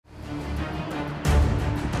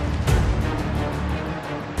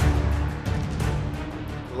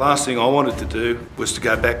last thing I wanted to do was to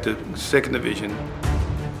go back to second division.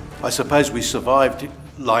 I suppose we survived,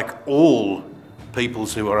 like all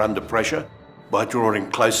peoples who are under pressure, by drawing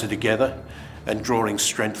closer together and drawing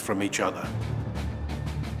strength from each other.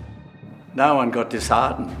 No one got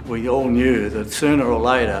disheartened. We all knew that sooner or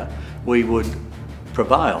later we would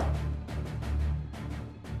prevail.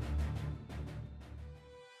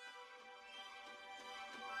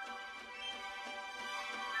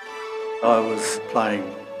 I was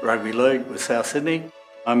playing rugby league with South Sydney.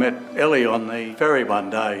 I met Ellie on the ferry one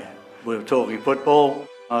day. We were talking football.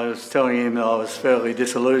 I was telling him that I was fairly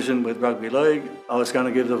disillusioned with rugby league. I was going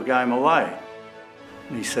to give the game away.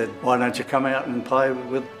 And he said, "Why don't you come out and play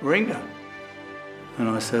with Warringah?" And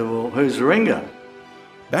I said, "Well, who's Warringah?"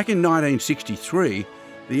 Back in 1963,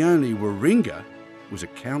 the only Warringah was a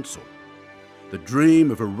council. The dream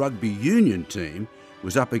of a rugby union team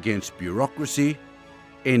was up against bureaucracy,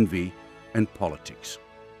 envy and politics.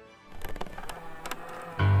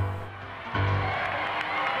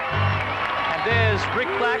 And there's Rick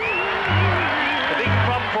Black, the big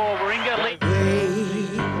prop for Warringah.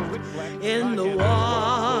 In the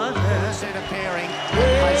water. Centre pairing,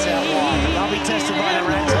 place out wide. They'll be tested by the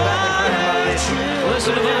Rats about the ground like this.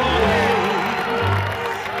 Listen to the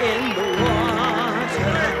In the water.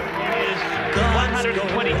 It is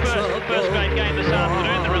 121st first grade game this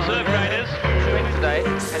afternoon. The reserve graders today,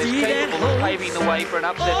 and is capable of paving the way for an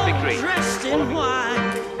upset victory. Dressed in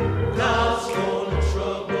white. God's gonna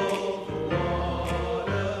trouble the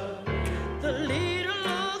water. The leader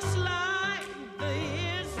looks like the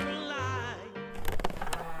Israelite.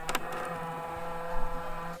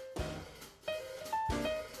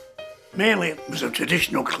 Manly was a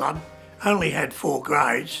traditional club, only had 4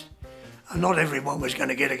 grades, and not everyone was going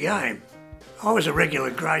to get a game. I was a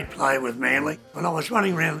regular grade player with Manly when I was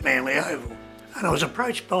running around Manly Oval, and I was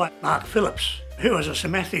approached by Mark Phillips, who was a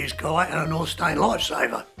St Matthews guy and a North Stain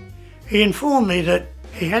lifesaver. He informed me that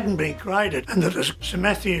he hadn't been graded and that there's St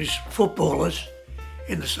Matthews footballers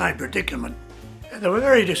in the same predicament. And they were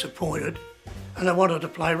very disappointed and they wanted to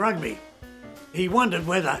play rugby. He wondered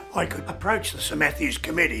whether I could approach the St Matthews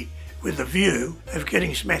committee with the view of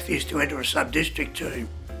getting St Matthews to enter a sub-district team.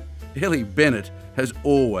 Ellie Bennett has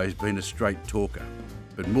always been a straight talker,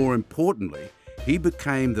 but more importantly, he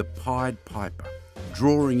became the Pied Piper,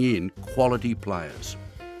 drawing in quality players.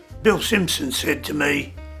 Bill Simpson said to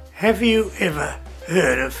me, "Have you ever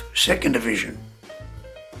heard of second division?"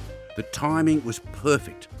 The timing was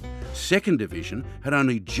perfect. Second division had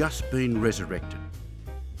only just been resurrected.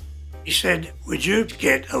 He said, "Would you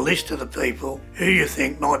get a list of the people who you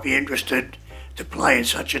think might be interested to play in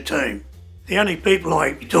such a team?" The only people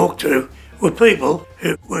I talked to were people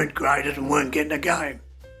who weren't graded and weren't getting a game.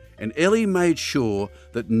 And Ellie made sure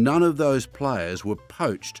that none of those players were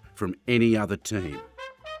poached from any other team.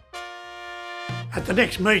 At the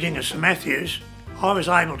next meeting of St Matthews, I was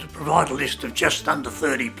able to provide a list of just under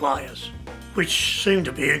 30 players, which seemed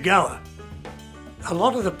to be a goer. A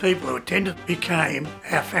lot of the people who attended became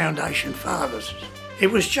our foundation fathers.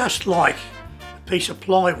 It was just like a piece of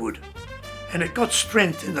plywood, and it got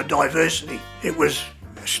strength in the diversity. It was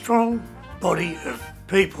a strong body of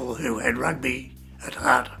people who had rugby at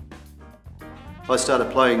heart. I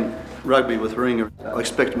started playing rugby with Warringah. I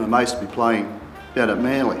expected my mates to be playing down at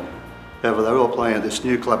Manly. However, they were all playing at this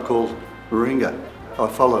new club called Warringah. I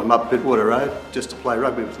followed them up Pittwater Road just to play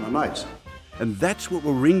rugby with my mates. And that's what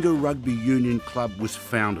Warringah Rugby Union Club was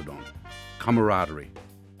founded on, camaraderie.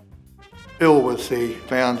 Bill was the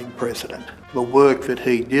founding president. The work that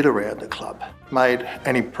he did around the club made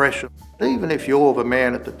an impression. Even if you're the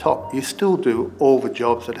man at the top, you still do all the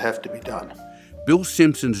jobs that have to be done. Bill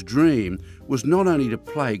Simpson's dream was not only to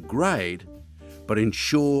play grade, but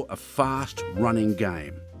ensure a fast-running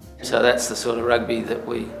game. So that's the sort of rugby that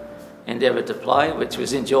we endeavoured to play, which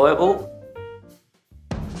was enjoyable.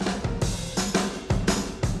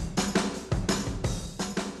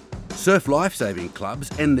 Surf lifesaving clubs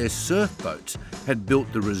and their surf boats had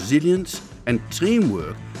built the resilience and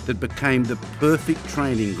teamwork that became the perfect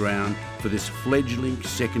training ground for this fledgling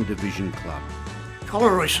second division club.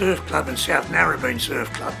 Collaroy Surf Club and South Narrabeen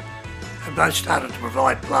Surf Club have both started to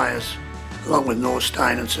provide players, along with North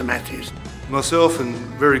Stain and St Matthews. Myself and a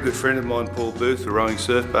very good friend of mine, Paul Booth, were rowing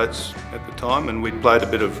surf boats at the time, and we played a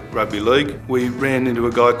bit of rugby league. We ran into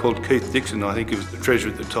a guy called Keith Dixon, I think he was the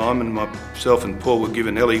treasurer at the time, and myself and Paul were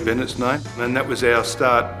given Ellie Bennett's name, and that was our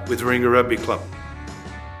start with Warringah Rugby Club.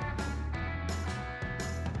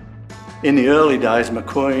 In the early days,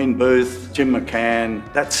 McQueen, Booth, Jim McCann,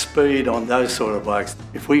 that speed on those sort of blokes,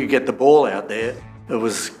 if we could get the ball out there, it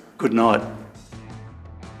was good night.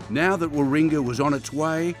 Now that Warringah was on its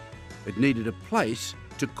way, it needed a place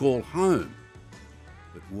to call home.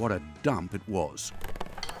 But what a dump it was.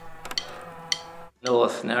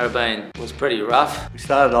 North Narrabeen was pretty rough. We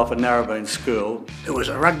started off at Narrabeen School. There was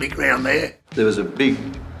a rugby ground there. There was a big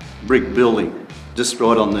brick building just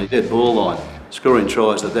right on the dead ball line. Scoring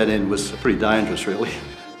tries at that end was pretty dangerous, really.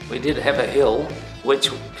 We did have a hill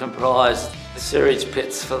which comprised the sewage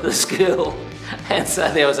pits for the school, and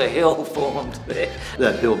so there was a hill formed there.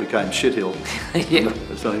 That hill became Shit Hill. Yeah.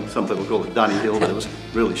 Some people call it Dunny Hill, but it was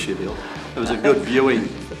really Shit Hill. It was a good viewing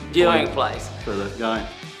place for the game.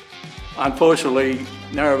 Unfortunately,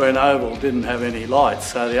 Narrabeen Oval didn't have any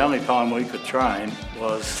lights, so the only time we could train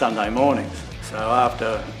was Sunday mornings. So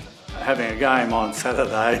after having a game on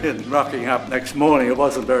Saturday and rocking up next morning, it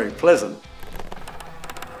wasn't very pleasant.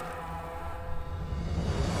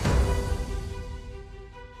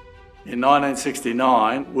 In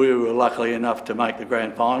 1969, we were lucky enough to make the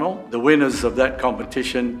grand final. The winners of that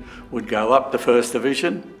competition would go up to First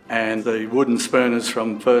Division, and the wooden spooners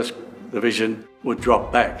from First Division would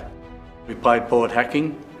drop back. We played Port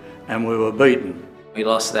Hacking, and we were beaten. We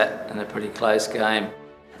lost that in a pretty close game.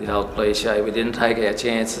 The old cliche, we didn't take our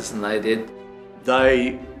chances, and they did.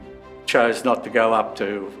 They chose not to go up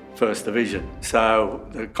to First Division, so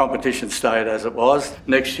the competition stayed as it was.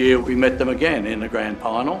 Next year we met them again in the grand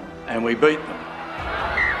final and we beat them,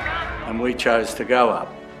 and we chose to go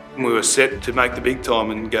up. We were set to make the big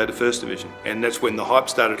time and go to First Division, and that's when the hype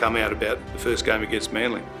started to come out about the first game against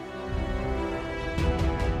Manly.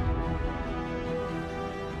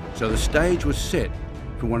 So the stage was set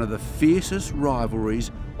for one of the fiercest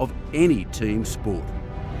rivalries of any team sport.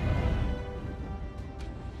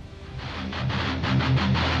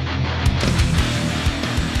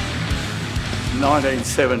 In the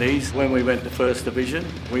 1970s, when we went to First Division,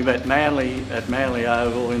 we met Manly at Manly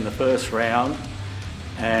Oval in the first round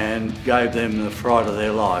and gave them the fright of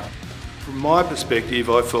their life. From my perspective,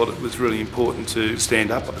 I felt it was really important to stand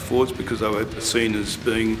up at the forwards because they were seen as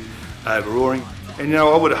being overawing. And you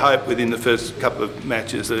know, I would have hoped within the first couple of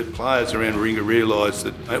matches that players around Warringah realised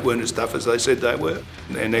that they weren't as tough as they said they were,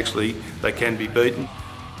 and actually they can be beaten.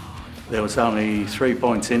 There was only 3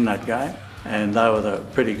 points in that game, and they were the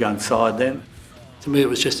pretty gun side then. To me it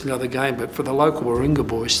was just another game, but for the local Warringah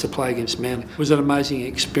boys to play against Manly was an amazing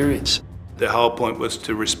experience. The whole point was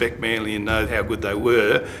to respect Manly and know how good they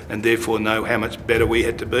were, and therefore know how much better we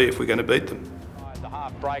had to be if we're going to beat them. The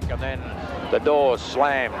half break and then the doors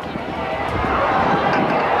slammed.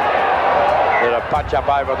 There's a punch up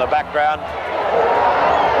over in the background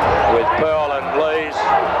with Pearl and Lees,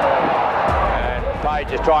 and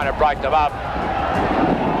Page is trying to break them up.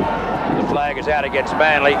 The flag is out against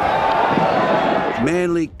Manly.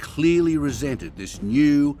 Manly clearly resented this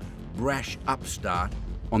new, brash upstart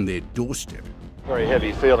on their doorstep. Very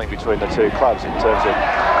heavy feeling between the two clubs in terms of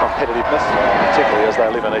competitiveness, particularly as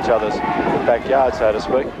they live in each other's backyard, so to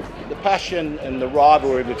speak. The passion and the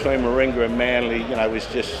rivalry between Warringah and Manly, you know, was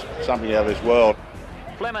just something out of this world.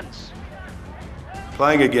 Clements.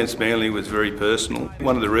 Playing against Manly was very personal.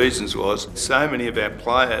 One of the reasons was so many of our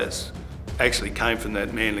players actually came from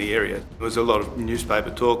that Manly area. There was a lot of newspaper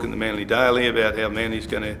talk in the Manly Daily about how Manly's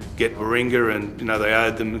going to get Warringah, and you know, they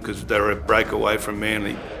owed them because they were a breakaway from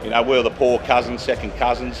Manly. You know, we were the poor cousins, second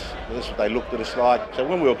cousins. That's what they looked at us like. So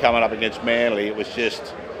when we were coming up against Manly, it was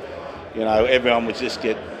just, you know, everyone would just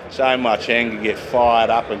get so much anger, get fired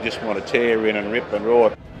up and just want to tear in and rip and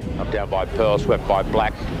roar. Up down by Pearl, swept by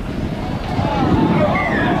Black.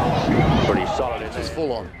 Pretty solid in there. It was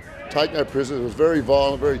full on. Take no prisoners. It was very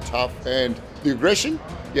violent, very tough, and the aggression,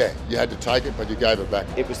 yeah, you had to take it, but you gave it back.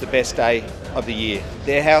 It was the best day of the year.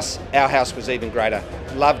 Their house, our house was even greater.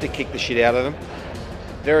 Loved to kick the shit out of them.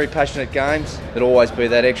 Very passionate games. There'd always be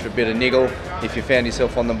that extra bit of niggle. If you found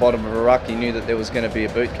yourself on the bottom of a ruck, you knew that there was going to be a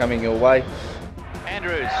boot coming your way.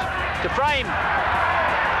 Andrews to frame.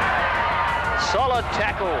 Solid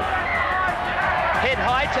tackle. Head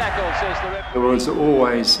high tackle, says the ref. There was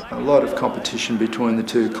always a lot of competition between the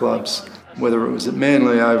two clubs. Whether it was at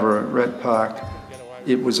Manly over at Rat Park,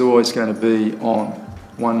 it was always going to be on,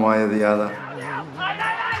 one way or the other.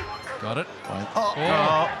 Got it.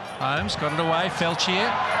 Holmes got it away.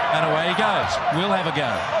 Felchier, and away he goes. We'll have a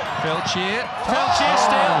go. Felchier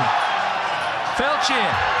still.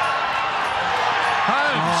 Felchier.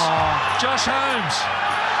 Holmes. Josh Holmes.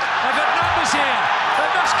 They've got numbers here. They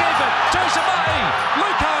must keep it. Tosamai.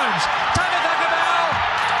 Luke Holmes. Tagathakabal.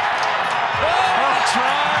 Oh, that's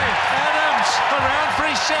right. Adams around for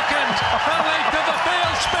his second. A length of the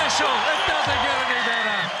field special. It doesn't get any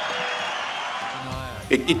better.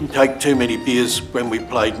 It didn't take too many beers when we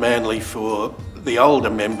played Manly for the older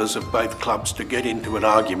members of both clubs to get into an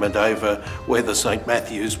argument over whether St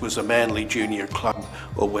Matthew's was a Manly junior club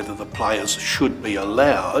or whether the players should be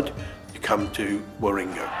allowed to come to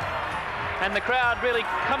Warringah. And the crowd really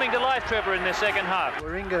coming to life, Trevor, in the second half.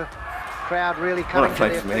 Warringah crowd really When coming I to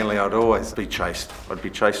played their for feet. Manly, I'd always be chased. I'd be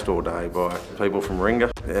chased all day by people from Warringah,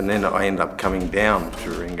 and then I end up coming down to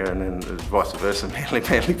Warringah, and then vice versa. Manly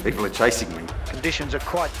people are chasing me. Conditions are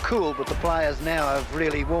quite cool, but the players now have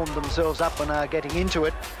really warmed themselves up and are getting into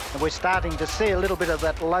it. And we're starting to see a little bit of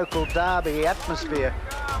that local derby atmosphere.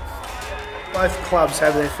 Both clubs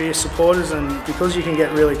have their fierce supporters, and because you can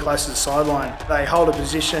get really close to the sideline, they hold a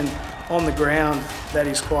position on the ground that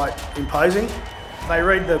is quite imposing. They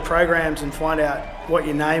read the programs and find out what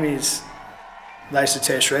your name is. They used to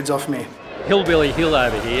tear shreds off me. Hillbilly Hill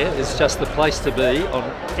over here is just the place to be on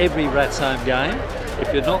every Rats home game.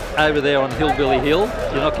 If you're not over there on Hillbilly Hill,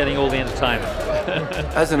 you're not getting all the entertainment.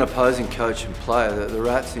 As an opposing coach and player, the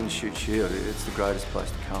Rats in Shute Shield, it's the greatest place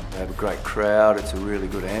to come. They have a great crowd, it's a really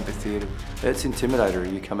good amphitheatre. It's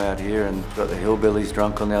intimidating. You come out here and you've got the hillbillies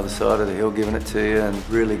drunk on the other side of the hill giving it to you, and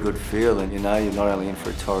really good feel, and you know you're not only in for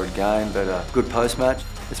a torrid game, but a good post-match.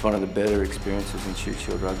 It's one of the better experiences in Shute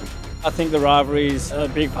Shield rugby. I think the rivalry is a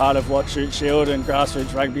big part of what Shute Shield and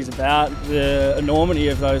grassroots rugby is about. The enormity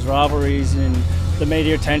of those rivalries and the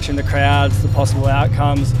media attention, the crowds, the possible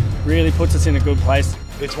outcomes really puts us in a good place.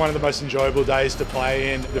 It's one of the most enjoyable days to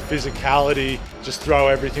play in. The physicality, just throw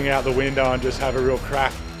everything out the window and just have a real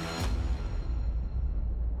crack.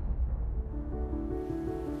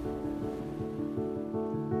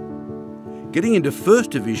 Getting into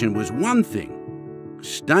First Division was one thing.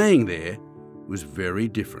 Staying there was very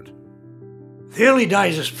different. The early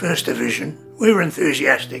days of First Division, we were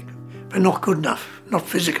enthusiastic, but not good enough, not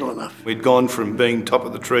physical enough. We'd gone from being top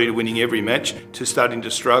of the tree to winning every match to starting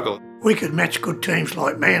to struggle. We could match good teams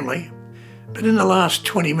like Manly, but in the last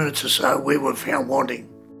 20 minutes or so, we were found wanting.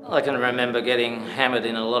 I can remember getting hammered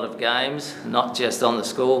in a lot of games, not just on the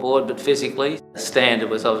scoreboard, but physically. The standard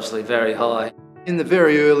was obviously very high. In the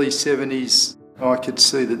very early 70s, I could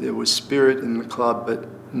see that there was spirit in the club,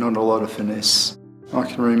 but not a lot of finesse. I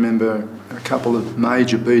can remember a couple of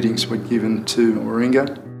major beatings were given to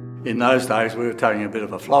Warringah. In those days, we were taking a bit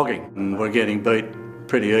of a flogging, and we're getting beat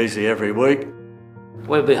pretty easy every week.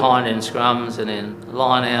 We're behind in scrums and in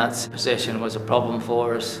line-outs. Possession was a problem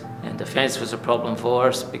for us, and defence was a problem for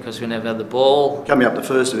us because we never had the ball. Coming up to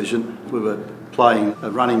First Division, we were playing a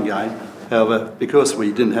running game. However, because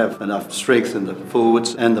we didn't have enough strength in the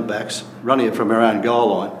forwards and the backs, running it from our own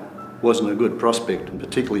goal line wasn't a good prospect, and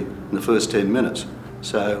particularly in the first 10 minutes.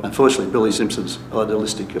 So unfortunately, Billy Simpson's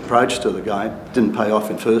idealistic approach to the game didn't pay off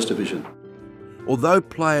in First Division. Although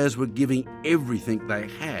players were giving everything they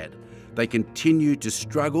had, they continued to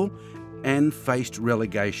struggle and faced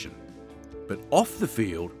relegation. But off the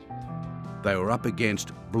field, they were up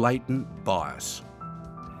against blatant bias.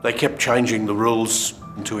 They kept changing the rules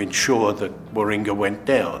to ensure that Warringah went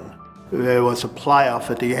down. There was a playoff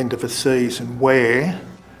at the end of a season where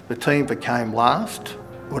the team that came last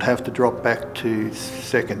would have to drop back to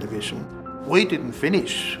Second Division. We didn't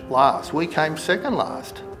finish last, we came second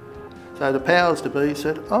last. So the powers to be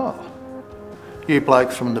said, oh, you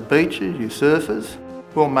blokes from the beaches, you surfers,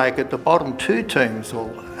 we'll make it the bottom two teams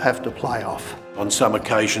will have to play off. On some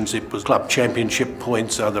occasions it was club championship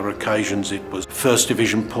points, other occasions it was First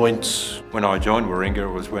Division points. When I joined Warringah, it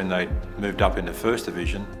was when they moved up into First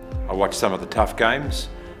Division. I watched some of the tough games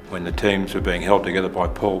when the teams were being held together by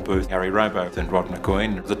Paul Booth, Harry Robo and Rod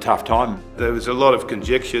McQueen. It was a tough time. There was a lot of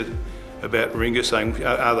conjecture about Warringah saying,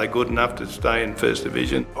 are they good enough to stay in First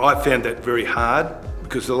Division? I found that very hard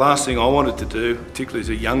because the last thing I wanted to do, particularly as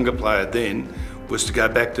a younger player then, was to go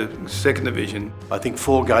back to Second Division. I think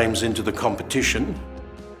 4 games into the competition,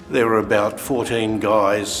 there were about 14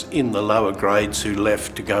 guys in the lower grades who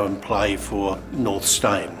left to go and play for North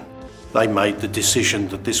Stane. They made the decision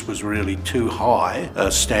that this was really too high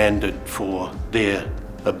a standard for their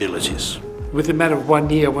abilities. Within a matter of 1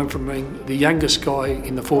 year, I went from being the youngest guy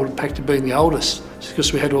in the forward pack to being the oldest, just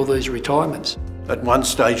because we had all these retirements. At one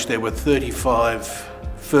stage, there were 35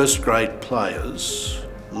 first grade players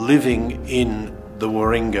living in the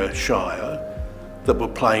Warringah Shire that were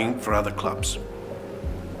playing for other clubs.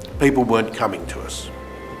 People weren't coming to us.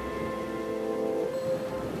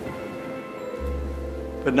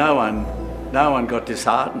 But no one got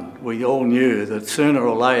disheartened. We all knew that sooner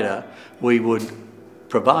or later we would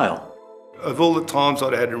prevail. Of all the times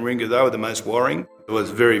I'd had in Warringah, they were the most worrying. It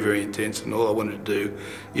was very, very intense, and all I wanted to do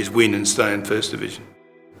is win and stay in First Division.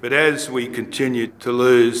 But as we continued to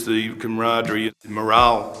lose, the camaraderie, the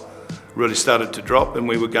morale really started to drop, and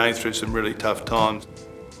we were going through some really tough times.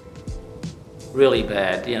 Really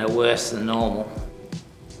bad, worse than normal.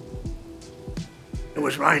 It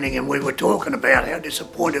was raining and we were talking about how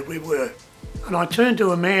disappointed we were. And I turned to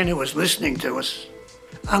a man who was listening to us,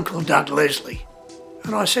 Uncle Doug Leslie.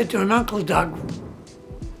 And I said to him, Uncle Doug,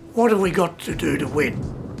 what have we got to do to win?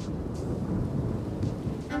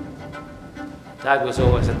 Doug was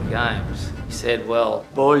always at the games. He said, well...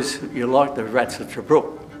 Boys, you're like the Rats at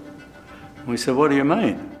Tobruk. And we said, what do you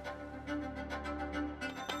mean?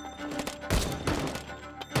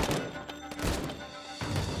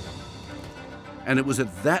 And it was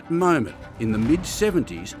at that moment, in the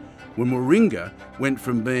mid-70s, when Warringah went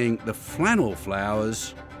from being the flannel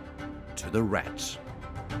flowers to the Rats.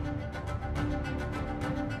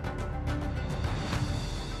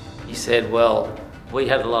 He said, well, we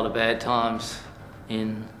had a lot of bad times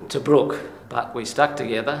in Tobruk, but we stuck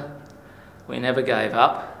together, we never gave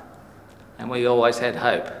up, and we always had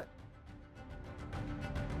hope.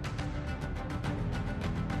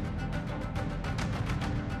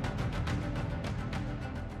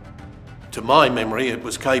 To my memory, it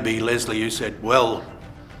was KB Leslie who said, well,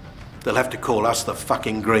 they'll have to call us the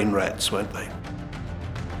fucking Green Rats, won't they?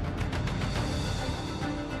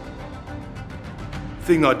 The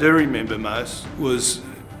thing I do remember most was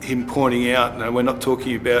him pointing out, no, we're not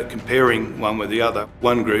talking about comparing one with the other.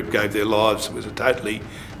 One group gave their lives, it was a totally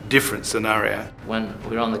different scenario. When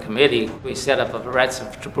we were on the committee, we set up a Rats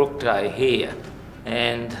of Tobruk Day here,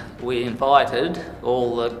 and we invited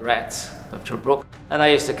all the Rats of Tobruk. And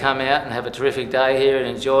they used to come out and have a terrific day here and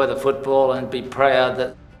enjoy the football and be proud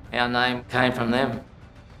that our name came from them.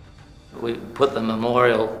 We put the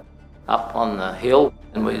memorial up on the hill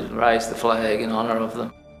and we raised the flag in honour of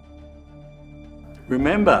them.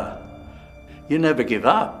 Remember, you never give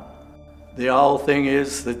up. The whole thing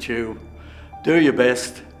is that you do your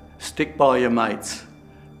best, stick by your mates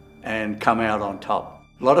and come out on top.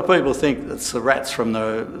 A lot of people think it's the Rats from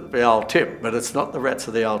the old tip, but it's not the Rats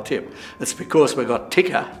of the old tip. It's because we got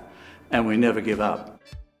ticker and we never give up.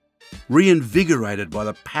 Reinvigorated by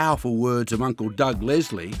the powerful words of Uncle Doug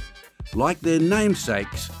Leslie, like their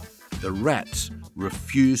namesakes, the Rats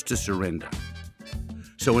refused to surrender.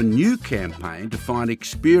 So a new campaign to find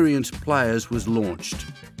experienced players was launched.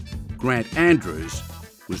 Grant Andrews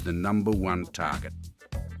was the #1 target.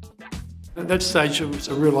 At that stage, it was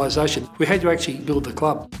a realisation. We had to actually build the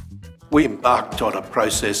club. We embarked on a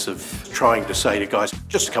process of trying to say to guys,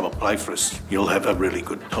 just come and play for us, you'll have a really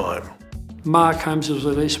good time. Mark Holmes was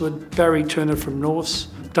at Eastwood, Barry Turner from Norths,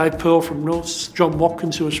 Dave Pearl from Norths, John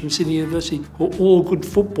Watkins, who was from Sydney University, were all good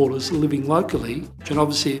footballers living locally, and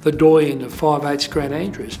obviously the doyen of 5/8 Grant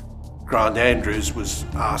Andrews. Grant Andrews was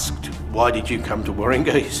asked, why did you come to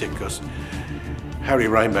Warringah? He said, because Harry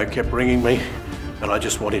Rainbow kept ringing me and I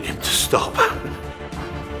just wanted him to stop.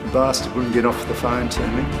 The bastard wouldn't get off the phone to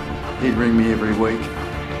me. He'd ring me every week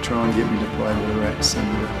to try and get me to play with the Rats,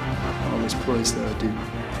 and I was pleased that I did.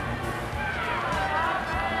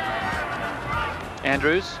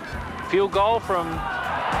 Andrews, field goal from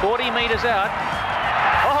 40 metres out.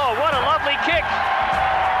 Oh, what a lovely kick!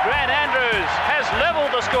 Grant Andrews has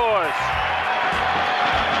levelled the scores.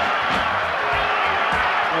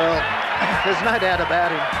 Well, there's no doubt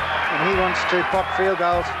about him. And he wants to pot field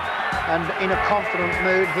goals, and in a confident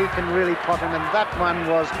mood he can really pot them, and that one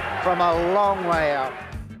was from a long way out.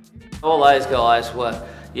 All those guys were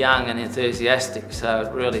young and enthusiastic, so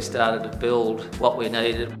it really started to build what we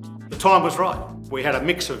needed. The time was right. We had a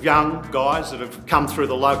mix of young guys that have come through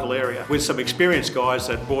the local area with some experienced guys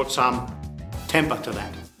that brought some temper to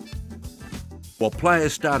that. While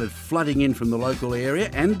players started flooding in from the local area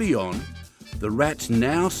and beyond, the Rats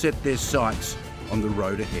now set their sights on the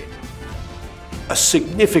road ahead. A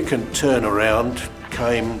significant turnaround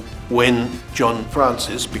came when John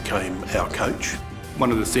Francis became our coach.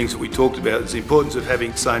 One of the things that we talked about is the importance of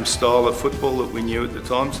having the same style of football that we knew at the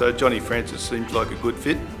time, so Johnny Francis seems like a good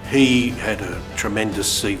fit. He had a tremendous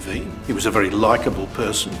CV. He was a very likeable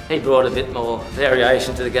person. He brought a bit more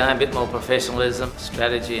variation to the game, a bit more professionalism,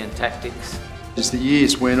 strategy and tactics. As the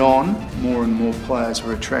years went on, more and more players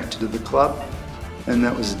were attracted to the club, and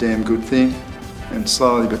that was a damn good thing. And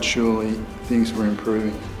slowly but surely, things were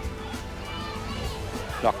improving.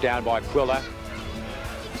 Knocked down by Quiller.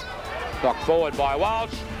 Knocked forward by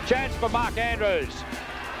Walsh. Chance for Mark Andrews.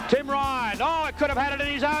 Tim Ryan. Oh, it could have had it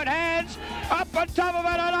in his own hands. Up on top of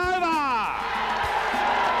it and over.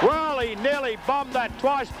 Well, he nearly bombed that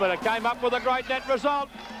twice, but it came up with a great net result.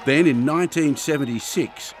 Then in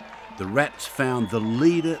 1976, the Rats found the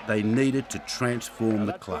leader they needed to transform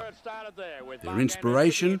the club. Their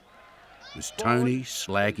inspiration was Tony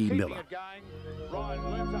Slaggy Miller.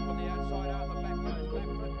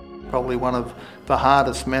 Probably one of the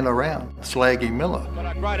hardest men around, Slaggy Miller. But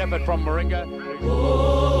a great effort from Warringah.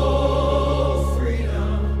 Oh, freedom.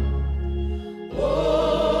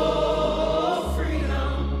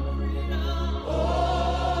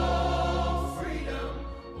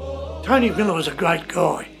 Tony Miller was a great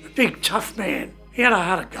guy, a big tough man. He had a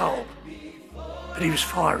heart of gold, but he was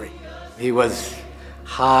fiery. He was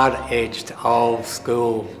hard-edged,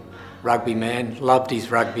 old-school rugby man, loved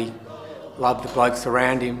his rugby, loved the blokes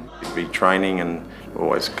around him. He'd be training and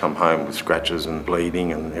always come home with scratches and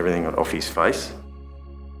bleeding and everything off his face.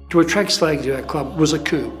 To attract Slaggy to our club was a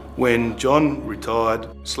coup. When John retired,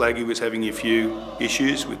 Slaggy was having a few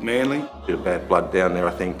issues with Manly. Bit of bad blood down there,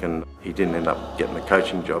 I think, and he didn't end up getting the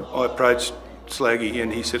coaching job. I approached Slaggy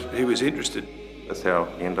and he said he was interested. That's how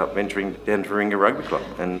he ended up venturing down to Warringah Rugby Club,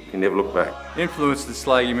 and he never looked back. The influence that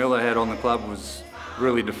Slaggy Miller had on the club was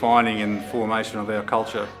really defining in the formation of our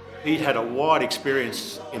culture. He'd had a wide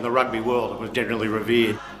experience in the rugby world and was generally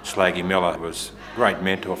revered. Slaggy Miller was a great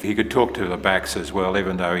mentor. He could talk to the backs as well,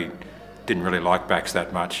 even though he didn't really like backs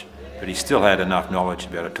that much. But he still had enough knowledge to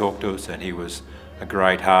be able to talk to us, and he was a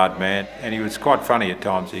great hard man. And he was quite funny at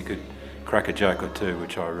times. He could crack a joke or two,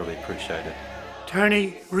 which I really appreciated.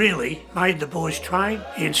 Tony really made the boys train.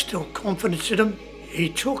 He instilled confidence in them. He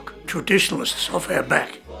took traditionalists off our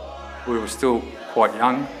back. We were still quite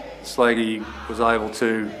young. Slaggy was able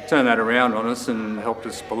to turn that around on us and helped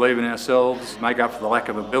us believe in ourselves, make up for the lack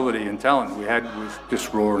of ability and talent we had with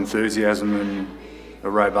just raw enthusiasm and a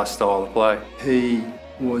robust style of play. He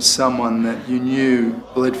was someone that you knew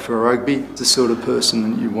bled for rugby, the sort of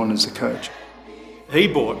person that you want as a coach. He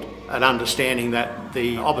brought an understanding that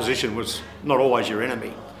the opposition was not always your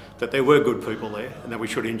enemy, that there were good people there and that we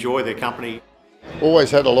should enjoy their company. Always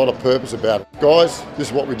had a lot of purpose about it. Guys, this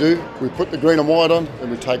is what we do. We put the green and white on and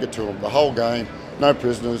we take it to them. The whole game, no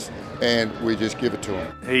prisoners, and we just give it to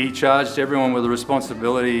them. He charged everyone with the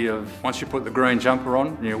responsibility of once you put the green jumper on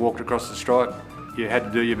and you walked across the stripe, you had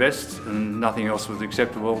to do your best and nothing else was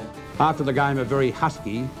acceptable. After the game, a very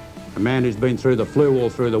husky, a man who's been through the flu all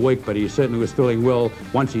through the week, but he certainly was feeling well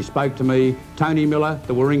once he spoke to me. Tony Miller,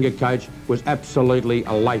 the Warringah coach, was absolutely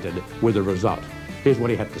elated with the result. Here's what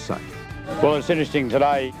he had to say. Well, it's interesting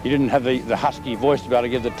today, you didn't have the husky voice to be able to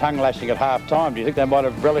give the tongue lashing at half-time. Do you think they might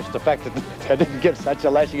have relished the fact that they didn't get such a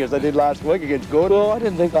lashing as they did last week against Gordon? Well, I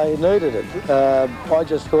didn't think they needed it. I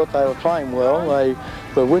just thought they were playing well. They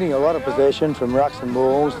were winning a lot of possession from rucks and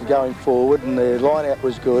balls going forward, and their line-out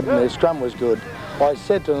was good and their scrum was good. I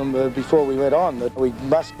said to them before we went on that we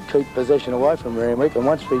must keep possession away from Randwick, and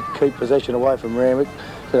once we keep possession away from Randwick,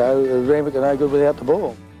 Randwick are no good without the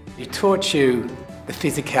ball. It taught you the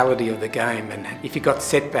physicality of the game, and if you got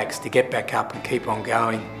setbacks, to get back up and keep on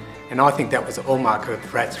going. And I think that was a hallmark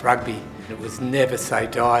of Rats Rugby. It was never say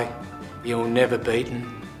die, you're never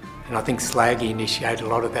beaten, and I think Slaggy initiated a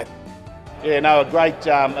lot of that. Yeah, no,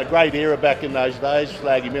 a great era back in those days,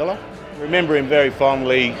 Slaggy Miller. Remember him very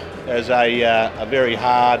fondly as a very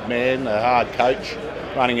hard man, a hard coach,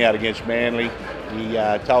 running out against Manly. He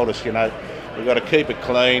told us, you know, we've got to keep it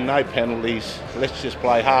clean, no penalties, let's just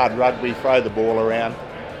play hard rugby, throw the ball around.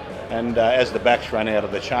 And as the backs ran out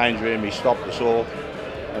of the change room, he stopped us all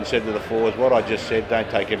and said to the forwards, what I just said, don't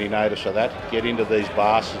take any notice of that, get into these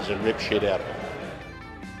bastards and rip shit out of them.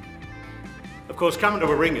 Of course, coming to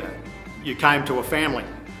Warringah, you came to a family.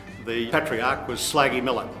 The patriarch was Slaggy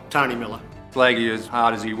Miller, Tony Miller. Slaggy, as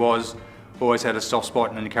hard as he was, always had a soft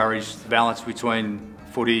spot and encouraged the balance between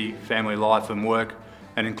footy, family life and work,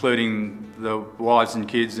 and including the wives and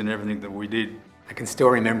kids and everything that we did. I can still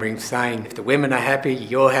remember him saying, if the women are happy,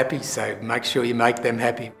 you're happy, so make sure you make them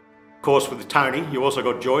happy. Of course, with Tony, you also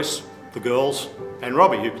got Joyce, the girls, and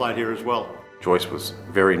Robbie, who played here as well. Joyce was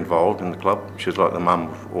very involved in the club. She was like the mum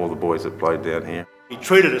of all the boys that played down here. He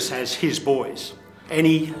treated us as his boys.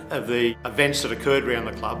 Any of the events that occurred around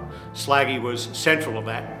the club, Slaggy was central of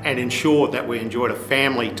that and ensured that we enjoyed a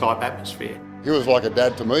family-type atmosphere. He was like a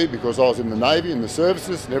dad to me because I was in the Navy, in the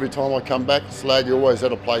services, and every time I come back, Slaggy always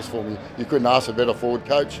had a place for me. You couldn't ask a better forward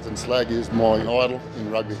coach, and Slaggy is my idol in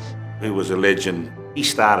rugby. He was a legend. He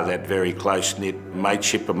started that very close-knit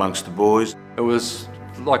mateship amongst the boys. It was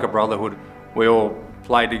like a brotherhood. We all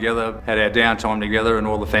played together, had our downtime together, and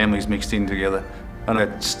all the families mixed in together. And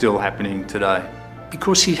it's still happening today.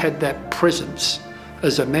 Because he had that presence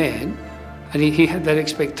as a man, and he had that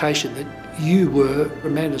expectation that you were a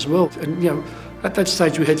man as well. And, you know, at that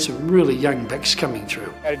stage we had some really young backs coming through.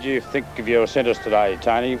 How did you think of your centres today,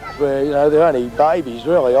 Tony? Well, you know, they're only babies,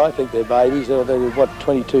 really. I think they're babies. They're what,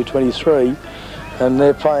 22, 23, and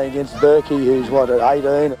they're playing against Berkey, who's, what, at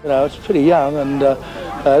 18. You know, it's pretty young, and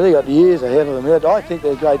they've got years ahead of them. I think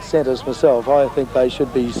they're great centres myself. I think they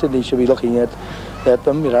should be, Sydney should be looking at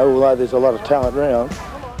them, you know, although there's a lot of talent around.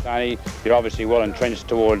 Tony, you're obviously well entrenched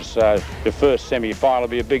towards your first semi-final.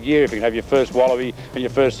 It'll be a big year if you can have your first Wallaby and your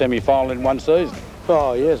first semi-final in one season.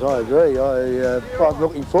 Oh yes, I agree. I'm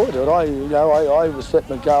looking forward to it. I was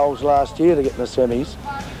setting my goals last year to get in the semis,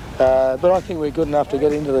 but I think we're good enough to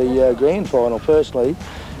get into the grand final. Personally,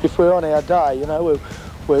 if we're on our day,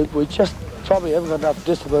 we just probably haven't got enough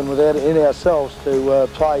discipline in ourselves to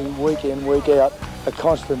play week in, week out a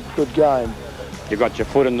constant good game. You got your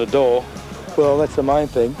foot in the door. Well, that's the main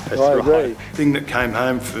thing. I agree. The thing that came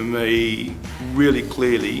home for me really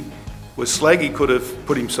clearly was Slaggy could have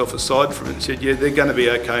put himself aside from it and said, yeah, they're going to be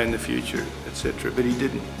okay in the future, etc. But he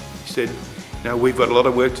didn't. He said, we've got a lot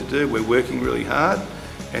of work to do. We're working really hard,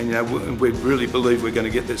 and we really believe we're going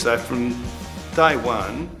to get this. So from day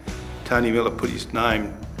one, Tony Miller put his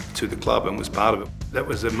name to the club and was part of it. That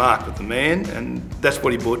was a mark of the man, and that's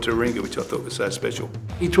what he brought to Warringah, which I thought was so special.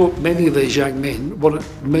 He taught many of these young men what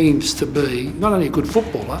it means to be not only a good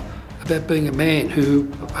footballer, about being a man who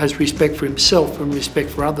has respect for himself and respect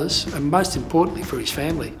for others, and most importantly for his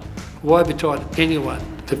family. Why betide anyone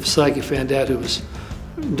if Slaggy found out who was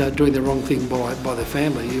doing the wrong thing by their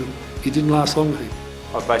family? He didn't last long with him.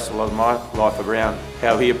 I based a lot of my life around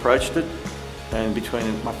how he approached it, and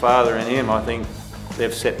between my father and him, I think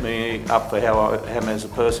they've set me up for how I am as a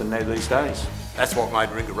person now these days. That's what made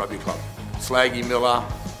Warringah Rugby Club. Slaggy Miller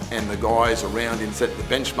and the guys around him set the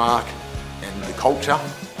benchmark and the culture.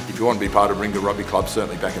 If you want to be part of Warringah Rugby Club,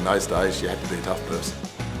 certainly back in those days, you had to be a tough person.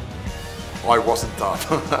 I wasn't tough.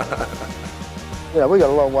 We've got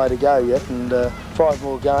a long way to go yet, and 5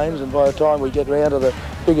 more games, and by the time we get round to the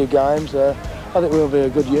bigger games, I think we'll be a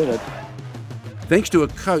good unit. Thanks to a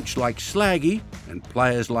coach like Slaggy and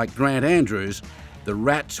players like Grant Andrews, the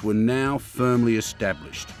Rats were now firmly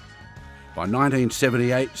established. By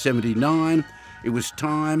 1978-79, it was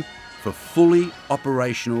time for fully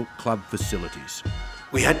operational club facilities.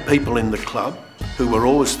 We had people in the club who were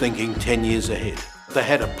always thinking 10 years ahead. They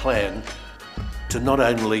had a plan to not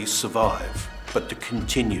only survive, but to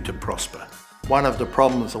continue to prosper. One of the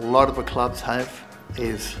problems a lot of the clubs have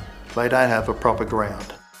is they don't have a proper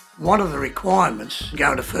ground. One of the requirements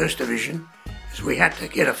going to First Division is we had to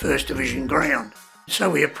get a First Division ground. So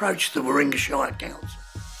we approached the Warringah Shire Council.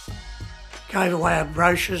 Gave away our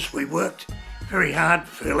brochures, we worked very hard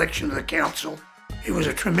for the election of the council. It was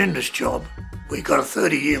a tremendous job. We got a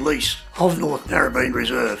 30-year lease of North Narrabeen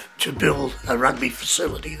Reserve to build a rugby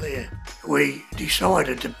facility there. We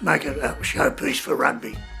decided to make it a showpiece for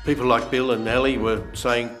rugby. People like Bill and Nellie were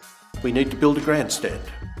saying, we need to build a grandstand.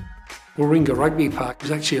 Warringah Rugby Park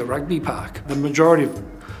was actually a rugby park. The majority of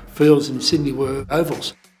fields in Sydney were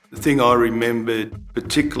ovals. The thing I remembered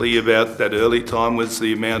particularly about that early time was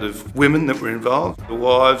the amount of women that were involved. The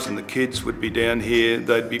wives and the kids would be down here,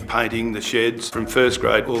 they'd be painting the sheds from first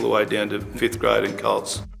grade all the way down to 5th grade in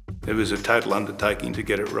Colts. It was a total undertaking to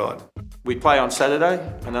get it right. We'd play on Saturday,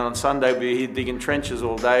 and then on Sunday we'd be here digging trenches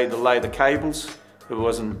all day to lay the cables. It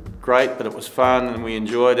wasn't great, but it was fun and we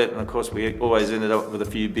enjoyed it, and of course we always ended up with a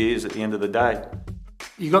few beers at the end of the day.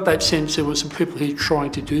 You got that sense there were some people here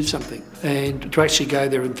trying to do something, and to actually go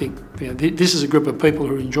there and think, this is a group of people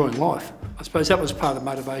who are enjoying life. I suppose that was part of the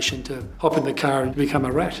motivation to hop in the car and become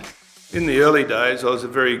a rat. In the early days, I was a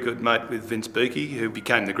very good mate with Vince Beakey, who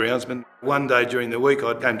became the groundsman. One day during the week,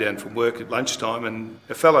 I came down from work at lunchtime, and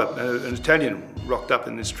a fella, an Italian, rocked up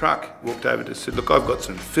in this truck, walked over to said, look, I've got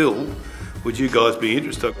some fill. Would you guys be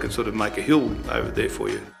interested? I could sort of make a hill over there for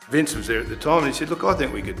you. Vince was there at the time and he said, look, I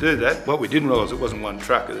think we could do that. What we didn't realise, it wasn't one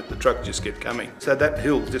truck, the truck just kept coming. So that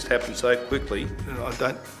hill just happened so quickly. I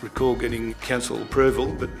don't recall getting council approval,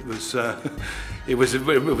 but it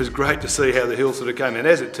was great to see how the hill sort of came. And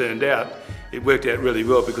as it turned out, it worked out really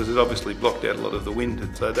well because it obviously blocked out a lot of the wind.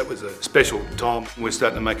 And so that was a special time. We're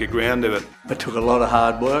starting to make a ground of it. It took a lot of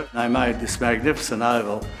hard work. They made this magnificent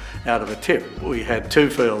oval out of a tip. We had 2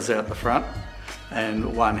 fields out the front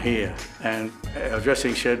and 1 here. And our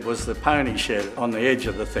dressing shed was the pony shed on the edge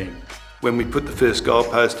of the thing. When we put the first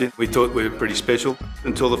goalpost in, we thought we were pretty special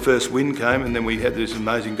until the first wind came, and then we had this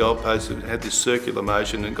amazing goalpost that had this circular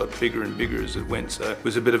motion and got bigger and bigger as it went. So it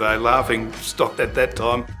was a bit of a laughing stock at that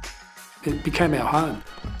time. It became our home.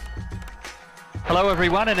 Hello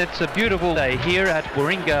everyone, and it's a beautiful day here at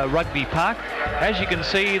Warringah Rugby Park. As you can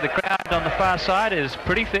see, the crowd on the far side is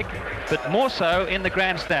pretty thick, but more so in the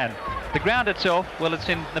grandstand. The ground itself, well, it's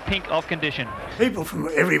in the pink of condition. People from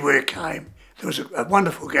everywhere came. There was a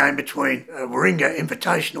wonderful game between Warringah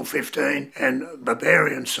Invitational 15 and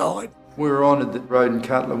Barbarian side. We were honoured that Roden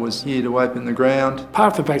Cutler was here to open the ground.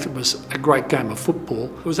 Apart from the fact it was a great game of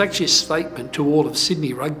football, it was actually a statement to all of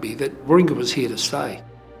Sydney rugby that Warringah was here to stay.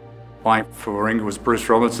 Playing for Warringah was Bruce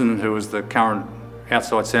Robertson, who was the current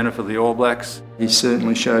outside centre for the All Blacks. He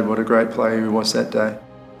certainly showed what a great player he was that day.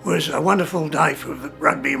 It was a wonderful day for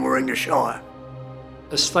rugby in Warringah Shire.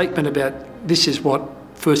 A statement about this is what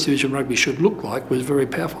First Division rugby should look like was very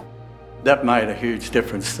powerful. That made a huge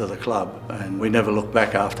difference to the club, and we never looked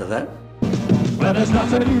back after that. Well, there's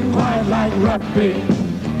nothing quite like rugby,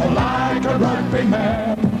 or like a rugby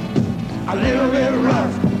man. A little bit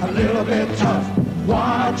rough, a little bit tough.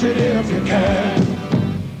 Watch it if you can.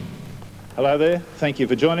 Hello there, thank you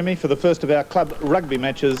for joining me for the first of our club rugby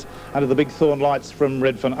matches under the big thorn lights from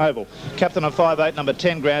Redfern Oval. Captain of 5'8", number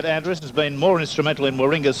 10, Grant Andrews, has been more instrumental in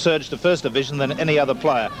Warringah's surge to First Division than any other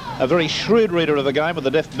player. A very shrewd reader of the game with a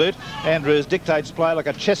deft boot, Andrews dictates play like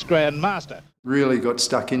a chess grand master. Really got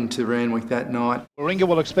stuck into Randwick that night. Warringah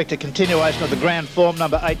will expect a continuation of the grand form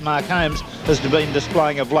number 8, Mark Holmes, has been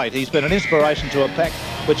displaying of late. He's been an inspiration to a pack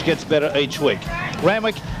which gets better each week.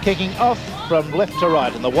 Randwick kicking off from left to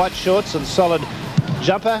right in the white shorts and solid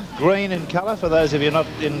jumper, green in colour. For those of you not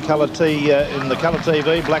in colour in the colour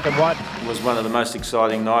TV, black and white. It was one of the most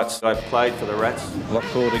exciting nights I've played for the Rats. Lock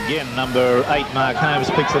forward again, number 8, Mark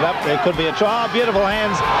Holmes picks it up. There could be a try. Oh, beautiful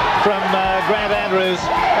hands from Grant Andrews.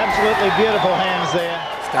 Absolutely beautiful hands there.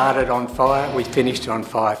 Started on fire, we finished on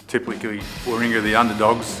fire. Typically, Warringah the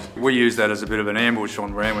underdogs. We used that as a bit of an ambush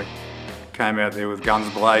on Randwick. Came out there with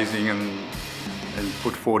guns blazing and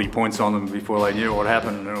put 40 points on them before they knew what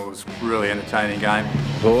happened, and it was a really entertaining game.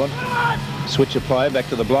 Vaughan, switch of play back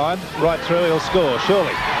to the blind, right through, he'll score,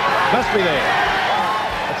 surely. Must be there.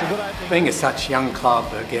 That's a good opening. Being a such young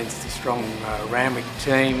club against a strong Randwick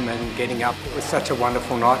team and getting up, it was such a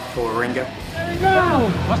wonderful night for Warringah.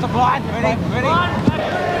 What's the blind? Ready?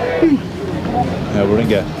 Now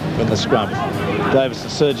Warringah from the scrum. Davis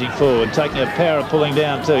is surging forward, taking a power of pulling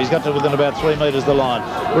down too. He's got to within about 3 metres of the line.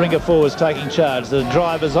 Warringah forwards taking charge. The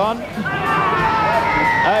drive is on.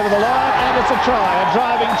 Over the line, and it's a try. A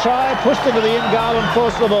driving try, pushed into the in goal and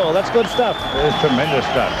forced the ball. That's good stuff. It's tremendous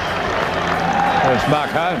stuff. It's Mark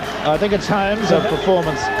Holmes. I think it's Holmes. A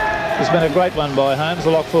performance. It's been a great one by Holmes,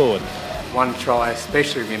 the lock forward. One try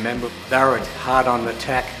especially, remember, they were hard on the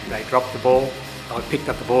attack. They dropped the ball. I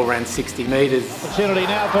picked up the ball around 60 metres. Opportunity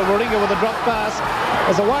now for Warringah with a drop pass.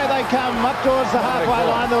 As away they come up towards the halfway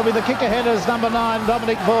line, there'll be the kick ahead as number 9,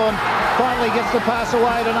 Dominic Vaughan, finally gets the pass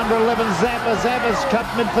away to number 11, Zappa. Zappa's cut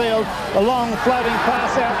midfield. A long floating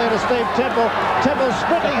pass out there to Steve Temple. Temple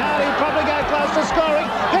sprinting hard, he'll probably go close to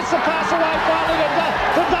scoring. Gets the pass away finally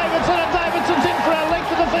to Davidson, and Davidson's in for a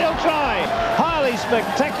length of the field try. Highly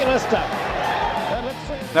spectacular stuff.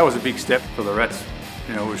 That was a big step for the Rats.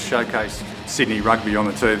 You know, we showcased Sydney rugby on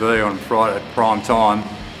the TV on Friday at prime time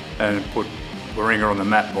and put Warringah on the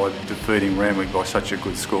map by defeating Randwick by such a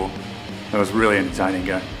good score. It was a really entertaining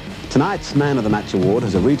game. Tonight's Man of the Match award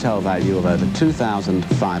has a retail value of over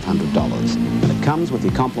 $2,500 and it comes with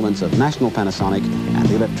the compliments of National Panasonic and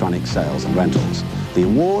the Electronic Sales and Rentals. The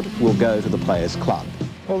award will go to the Players Club.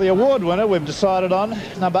 Well, the award winner we've decided on,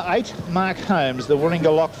 number 8, Mark Holmes, the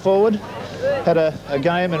Warringah lock forward. Had a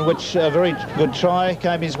game in which a very good try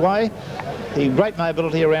came his way. He great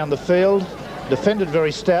mobility around the field, defended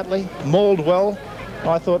very stoutly, mauled well.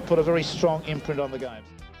 I thought put a very strong imprint on the game.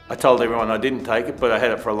 I told everyone I didn't take it, but I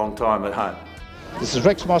had it for a long time at home. This is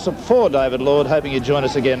Rex Mossop for David Lord, hoping you'd join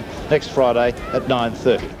us again next Friday at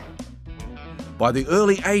 9:30. By the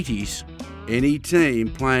early 80s, any team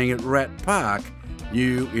playing at Rat Park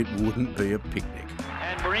knew it wouldn't be a picnic.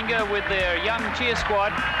 And Warringah with their young cheer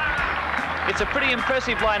squad. It's a pretty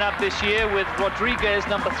impressive lineup this year with Rodriguez,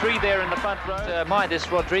 number 3 there in the front row. This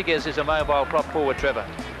Rodriguez is a mobile prop forward, Trevor.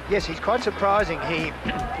 Yes, he's quite surprising.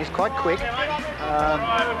 He's quite quick. He's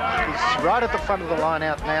right at the front of the line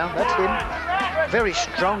out now. That's him. Very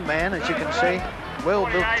strong man, as you can see. Well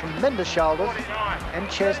built, tremendous shoulders and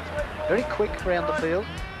chest. Very quick around the field.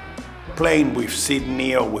 Playing with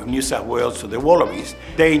Sydney or with New South Wales or the Wallabies,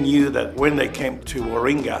 they knew that when they came to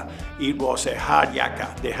Warringah, it was a hard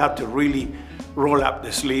yakka. They had to really roll up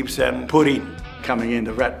the sleeves and put in. Coming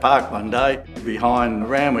into Rat Park one day, behind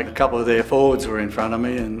Randwick, a couple of their forwards were in front of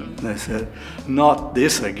me and they said, "Not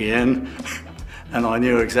this again." And I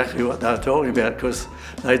knew exactly what they were talking about because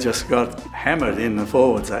they just got hammered in the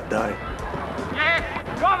forwards that day.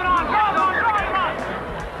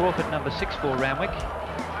 Crawford, number 6 for Randwick.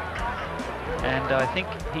 And I think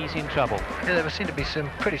he's in trouble. Yeah, there seemed to be some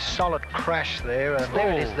pretty solid crash there.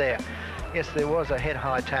 There it is there. Yes, there was a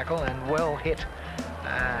head-high tackle and well hit.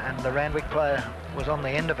 And the Randwick player was on the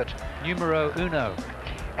end of it. Numero uno.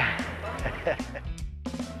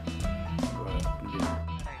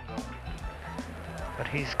 But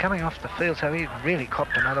he's coming off the field, so he really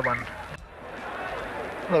copped another one.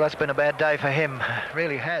 Well, that's been a bad day for him.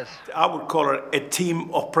 Really has. I would call it a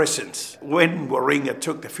team of presence. When Warringah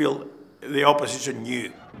took the field the opposition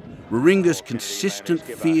knew. Warringah's consistent,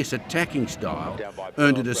 fierce attacking style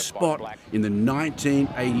earned it a spot in the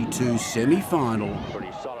 1982 semi-final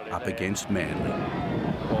up against Manly.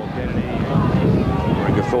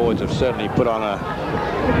 Warringah forwards have certainly put on a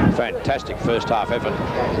fantastic first half effort.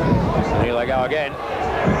 And here they go again.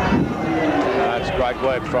 That's great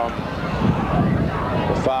work from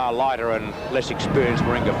the far lighter and less experienced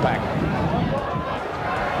Warringah pack.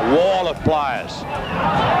 A wall of players.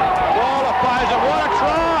 A wall of players, and what a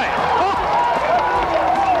try!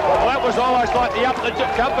 Well, that was almost like the up the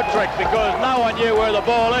cover trick because no one knew where the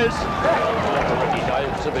ball is.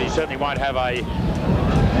 But he certainly won't have a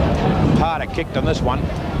harder kick than this one.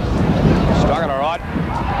 Struck it all right.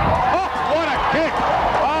 Oh, what a kick!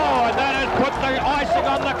 Oh, and that has put the icing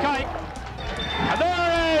on the cake. And there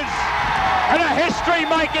it is! And a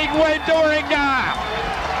history-making win to Warringah.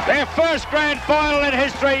 Their first grand final in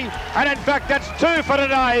history, and in fact that's 2 for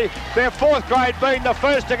today. Their 4th grade being the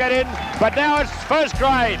first to get in, but now it's first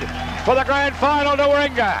grade for the grand final to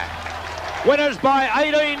Warringah. Winners by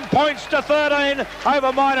 18 points to 13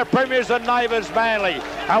 over minor premiers and neighbours Manly.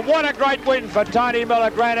 And what a great win for Tony Miller,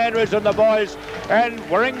 Grant Andrews and the boys. And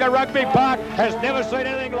Warringah Rugby Park has never seen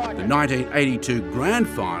anything like it. The 1982 grand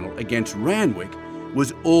final against Randwick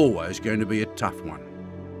was always going to be a tough one.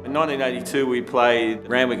 In 1982 we played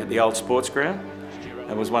Randwick at the old sports ground.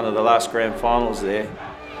 It was one of the last grand finals there. In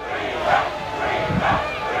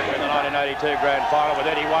the 1982 grand final with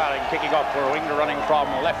Eddie Whaling kicking off for Warringah, running from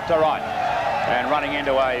left to right and running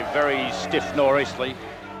into a very stiff nor'easterly.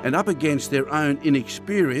 And up against their own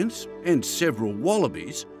inexperience and several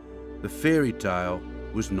wallabies, the fairy tale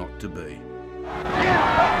was not to be.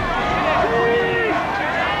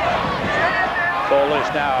 Ball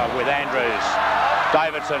loose now with Andrews.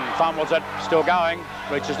 Davidson fumbles it, still going,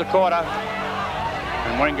 reaches the quarter.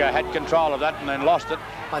 And Warringah had control of that and then lost it.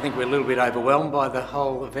 I think we're a little bit overwhelmed by the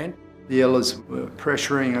whole event. The Yellers were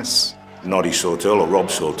pressuring us. Noddy Sawtell, or Rob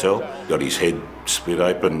Sawtell, got his head split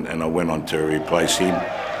open and I went on to replace him.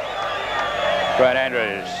 Grant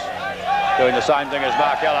Andrews doing the same thing as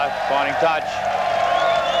Mark Ella, finding touch.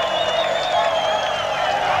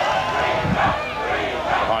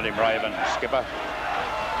 Behind him, Raven, skipper.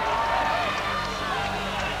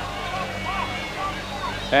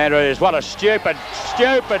 Andrews, what a stupid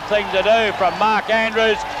thing to do from Mark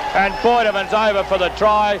Andrews, and Boydeman's over for the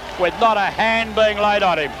try with not a hand being laid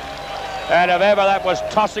on him. And if ever that was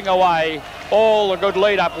tossing away all the good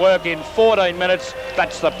lead-up work in 14 minutes,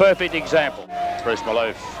 that's the perfect example. Bruce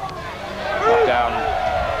Maloof, knocked down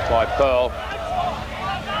by Pearl.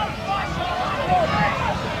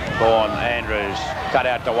 Vaughan, Andrews, cut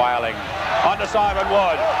out to Whaling. On to Simon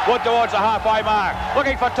Wood. Wood towards the halfway mark.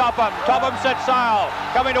 Looking for Topham. Topham sets sail.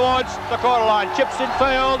 Coming towards the quarter line. Chips in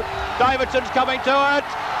field. Davidson's coming to it.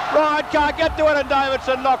 Ryan can't get to it and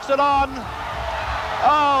Davidson knocks it on.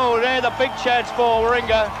 Oh, there the big chance for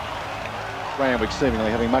Warringah. Randwick seemingly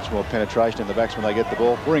having much more penetration in the backs when they get the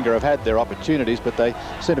ball. Warringah have had their opportunities, but they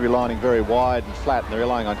seem to be lining very wide and flat, and they're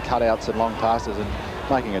relying on cutouts and long passes and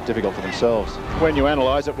making it difficult for themselves. When you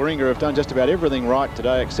analyse it, Warringah have done just about everything right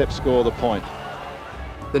today except score the point.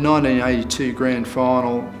 The 1982 grand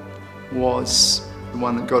final was the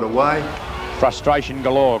one that got away. Frustration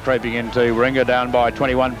galore creeping into Warringah, down by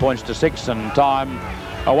 21 points to 6, and time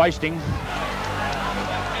a wasting.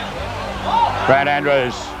 Grant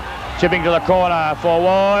Andrews chipping to the corner for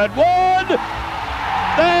Wood. Wood!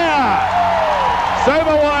 There!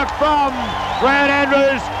 Super work from Grant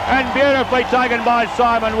Andrews and beautifully taken by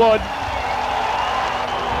Simon Wood.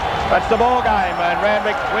 That's the ball game, and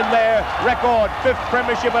Randwick win their record 5th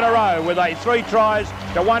premiership in a row with a 3 tries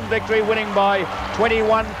to 1 victory, winning by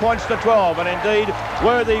 21 points to 12, and indeed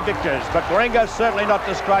worthy victors. But Warringah certainly not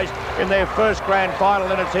disgraced in their first grand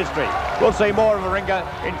final in its history. We'll see more of Warringah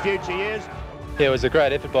in future years. Yeah, it was a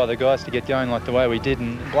great effort by the guys to get going like the way we did,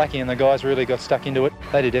 and Blackie and the guys really got stuck into it.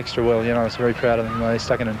 They did extra well, you know, I was very proud of them. They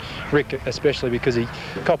stuck in, and Rick especially, because he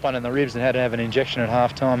copped one in the ribs and had to have an injection at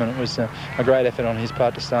half-time, and it was a great effort on his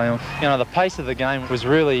part to stay on. You know, the pace of the game was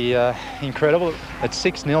really incredible. At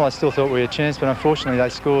 6-0 I still thought we had a chance, but unfortunately they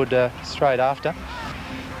scored straight after.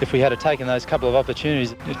 If we had taken those couple of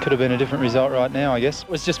opportunities, it could have been a different result right now, I guess. It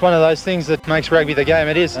was just one of those things that makes rugby the game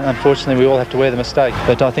it is. Unfortunately, we all have to wear the mistake,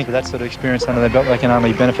 but I think that sort of experience under their belt, they can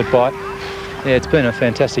only benefit by it. Yeah, it's been a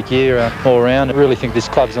fantastic year all around. I really think this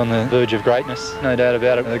club's on the verge of greatness, no doubt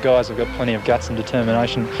about it. The guys have got plenty of guts and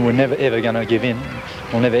determination. We're never ever going to give in.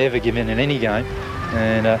 We'll never ever give in any game,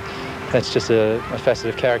 and that's just a facet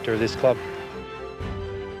of character of this club.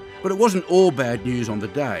 But it wasn't all bad news on the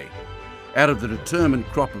day. Out of the determined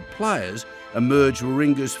crop of players emerged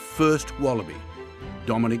Warringah's first Wallaby.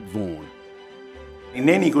 Dominic Vaughan. In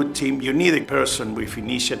any good team, you need a person with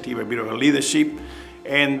initiative, a bit of a leadership,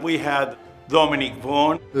 and we had Dominic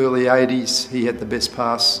Vaughan. Early 80s, he had the best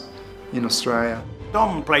pass in Australia.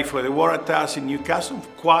 Dom played for the Warringah Rats in Newcastle,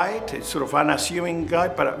 quiet, a sort of unassuming guy,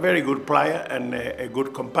 but a very good player and a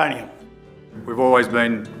good companion. We've always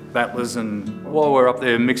been battlers, and while we're up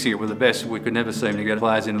there mixing it with the best, we could never seem to get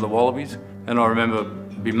players into the Wallabies. And I remember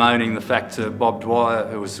bemoaning the fact to Bob Dwyer,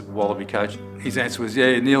 who was Wallaby coach. His answer was,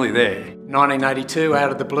 yeah, nearly there. 1982,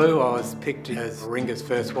 out of the blue, I was picked as Warringah's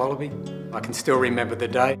first Wallaby. I can still remember the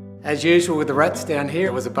day. As usual with the Rats down here,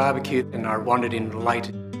 it was a barbecue and I wandered in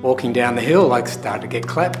late. Walking down the hill, I started to get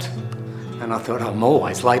clapped. And I thought, I'm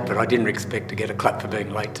always late, but I didn't expect to get a clap for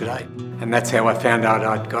being late today. And that's how I found out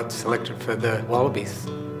I'd got selected for the Wallabies.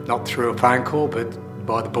 Not through a phone call, but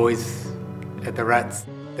by the boys at the Rats.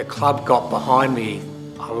 The club got behind me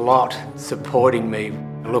a lot, supporting me,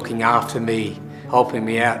 looking after me, helping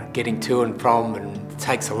me out, getting to and from, and it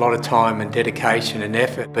takes a lot of time and dedication and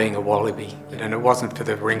effort being a Wallaby. And it wasn't for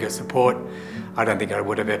the Warringah support, I don't think I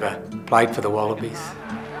would have ever played for the Wallabies.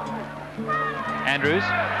 Andrews.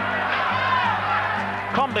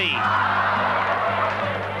 Combi.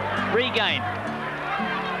 Regain.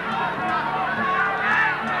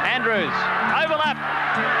 Andrews. Overlap.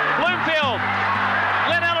 Bloomfield.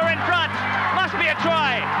 Glenella in front. Must be a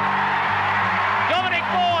try. Dominic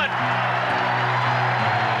Vaughan.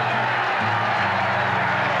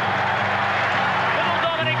 Little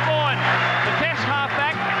Dominic Vaughan. The Test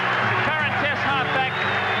halfback, the current Test halfback,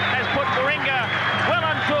 has put Warringah well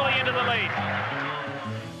and truly into the lead.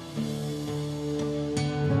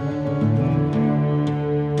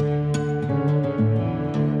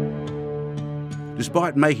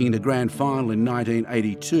 Despite making the grand final in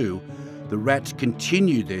 1982, the Rats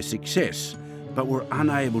continued their success, but were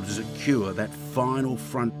unable to secure that final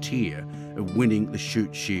frontier of winning the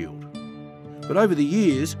Shute Shield. But over the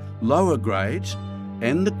years, lower grades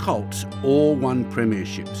and the Colts all won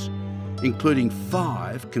premierships, including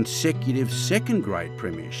 5 consecutive second-grade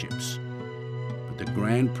premierships. But the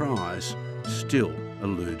grand prize still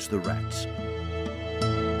eludes the Rats.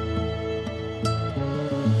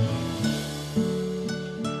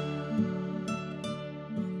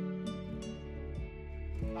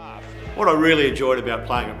 What I really enjoyed about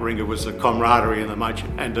playing at Warringah was the camaraderie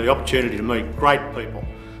and the opportunity to meet great people,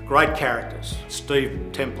 great characters.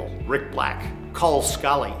 Steve Temple, Rick Black, Cole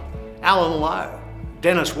Scully, Alan Lowe,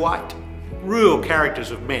 Dennis White. Real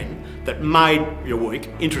characters of men that made your week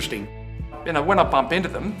interesting. You know, when I bump into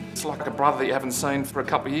them, it's like a brother that you haven't seen for a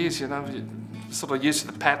couple of years, you know. You're sort of used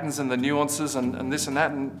to the patterns and the nuances and this and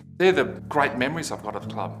that, and they're the great memories I've got of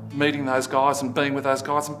the club. Meeting those guys and being with those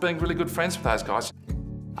guys and being really good friends with those guys.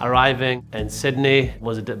 Arriving in Sydney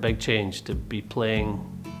was a big change. To be playing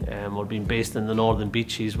or being based in the Northern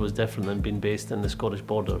Beaches was different than being based in the Scottish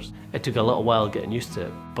borders. It took a little while getting used to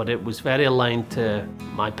it, but it was very aligned to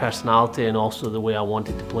my personality and also the way I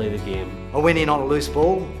wanted to play the game. I went in on a loose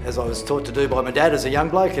ball, as I was taught to do by my dad as a young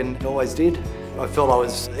bloke, and always did. I felt I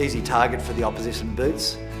was an easy target for the opposition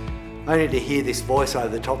boots. Only to hear this voice over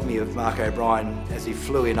the top of me of Mark O'Brien as he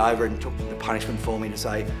flew in over and took the punishment for me to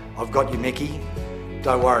say, "I've got you, Mickey.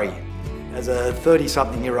 Don't worry." As a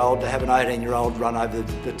 30-something-year-old, to have an 18-year-old run over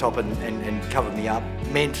the top and cover me up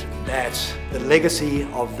meant that the legacy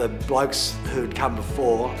of the blokes who had come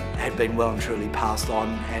before had been well and truly passed on,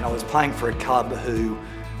 and I was playing for a club who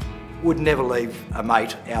would never leave a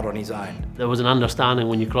mate out on his own. There was an understanding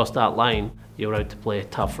when you crossed that line, you were out to play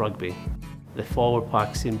tough rugby. The forward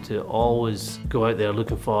pack seemed to always go out there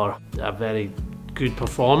looking for a very good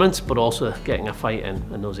performance, but also getting a fight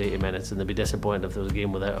in those 80 minutes, and they'd be disappointed if there was a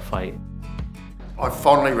game without a fight. I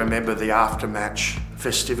fondly remember the after-match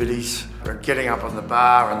festivities, getting up on the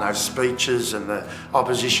bar and those speeches and the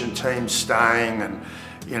opposition team staying and,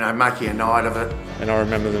 you know, making a night of it. And I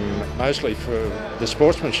remember them mostly for the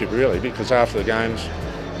sportsmanship, really, because after the games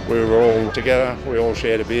we were all together, we all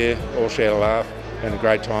shared a beer, all shared a laugh and a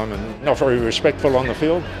great time, and not very respectful on the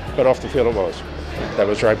field, but off the field it was. That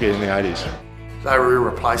was rugby in the 80s. They were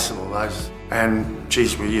irreplaceable, those, and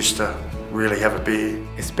geez, we used to really have a beer.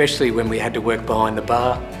 Especially when we had to work behind the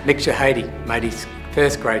bar. Hhdd made his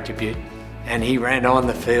first grade debut and he ran on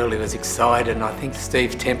the field, he was excited, and I think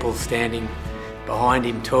Steve Temple standing behind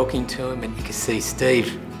him talking to him, and you could see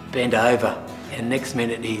Steve bend over, and next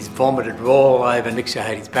minute he's vomited all over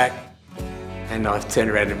Hhd's back. And I turned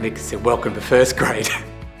around to Mick and said, "Welcome to first grade."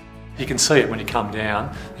 You can see it when you come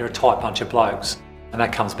down, they're a tight bunch of blokes. And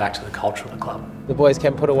that comes back to the culture of the club. The boys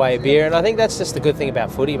can put away a beer, and I think that's just the good thing about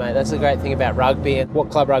footy, mate. That's the great thing about rugby and what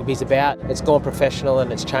club rugby's about. It's gone professional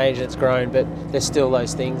and it's changed and it's grown, but there's still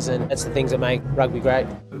those things, and that's the things that make rugby great.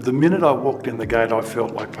 The minute I walked in the gate, I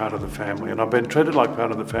felt like part of the family, and I've been treated like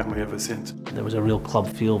part of the family ever since. There was a real club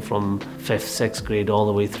feel from 5th, 6th grade all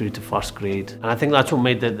the way through to 1st grade, and I think that's what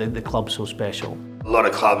made the club so special. A lot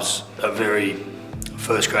of clubs are very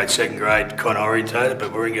 1st grade, 2nd grade kind of orientated,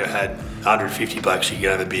 but Warringah had 150 blokes you could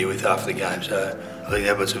have a beer with after the game, so I think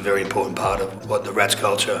that was a very important part of what the Rats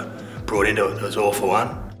culture brought into it. It was all for one.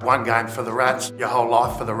 One game for the Rats, your whole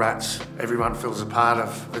life for the Rats. Everyone feels a part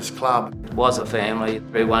of this club. It was a family.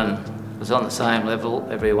 Everyone was on the same level.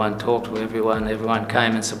 Everyone talked to everyone. Everyone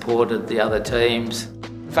came and supported the other teams.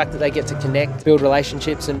 The fact that they get to connect, build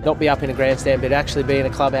relationships and not be up in a grandstand but actually be in a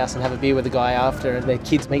clubhouse and have a beer with the guy after, and their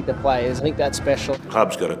kids meet the players, I think that's special. The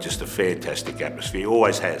club's got just a fantastic atmosphere,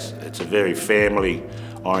 always has. It's a very family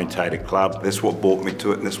orientated club. That's what brought me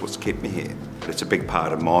to it and that's what's kept me here. It's a big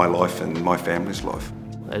part of my life and my family's life.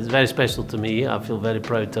 It's very special to me. I feel very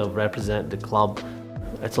proud to represent the club.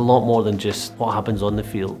 It's a lot more than just what happens on the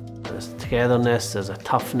field. There's togetherness, there's a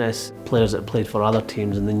toughness. Players that played for other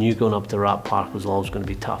teams and they knew going up to Rat Park was always going to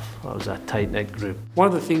be tough. It was a tight-knit group. One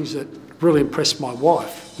of the things that really impressed my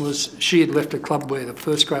wife was she had left a club where the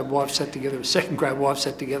 1st grade wives sat together, the 2nd grade wives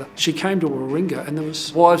sat together. She came to Warringah and there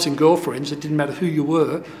was wives and girlfriends, it didn't matter who you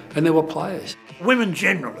were, and there were players. Women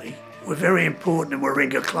generally were very important in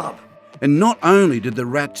Warringah Club. And not only did the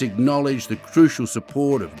Rats acknowledge the crucial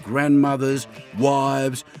support of grandmothers,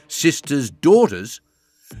 wives, sisters, daughters,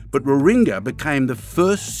 but Warringah became the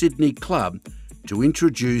first Sydney club to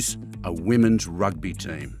introduce a women's rugby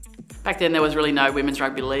team. Back then there was really no women's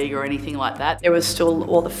rugby league or anything like that. There was still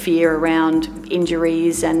all the fear around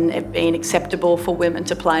injuries and it being acceptable for women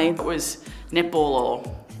to play. It was netball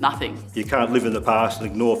or nothing. You can't live in the past and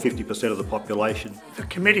ignore 50% of the population. The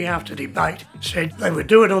committee after debate said they would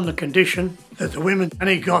do it on the condition that the women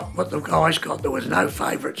only got what the guys got. There was no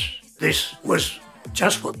favourites. This was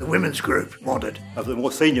just what the women's group wanted. Of the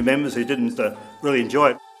more senior members who didn't really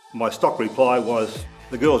enjoy it, my stock reply was,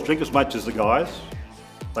 the girls drink as much as the guys,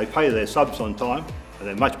 they pay their subs on time, and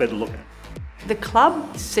they're much better looking. The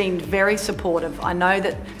club seemed very supportive. I know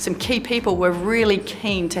that some key people were really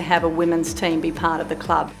keen to have a women's team be part of the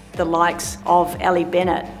club. The likes of Ellie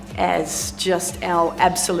Bennett as just our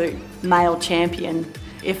absolute male champion.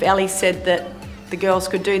 If Ellie said that the girls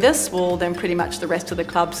could do this, well then pretty much the rest of the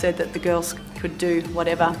club said that the girls could do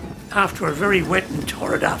whatever. After a very wet and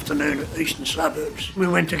torrid afternoon at the eastern suburbs, we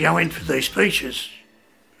went to go in for these speeches.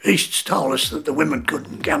 Easts told us that the women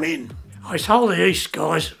couldn't come in. I told the East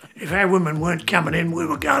guys if our women weren't coming in, we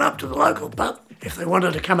were going up to the local pub. If they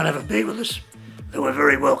wanted to come and have a beer with us, they were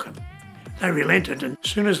very welcome. They relented, and as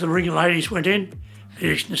soon as the Warringah ladies went in, the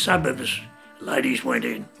eastern suburbs ladies went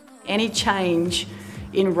in. Any change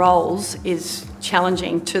in roles is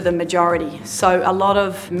challenging to the majority. So a lot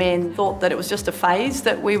of men thought that it was just a phase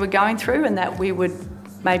that we were going through and that we would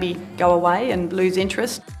maybe go away and lose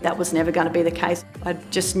interest. That was never going to be the case. I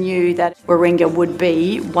just knew that Warringah would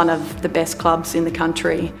be one of the best clubs in the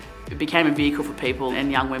country. It became a vehicle for people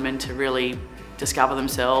and young women to really discover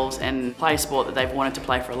themselves and play a sport that they've wanted to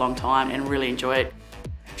play for a long time and really enjoy it.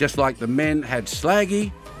 Just like the men had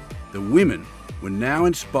Slaggy, the women were now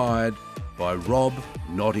inspired by Rob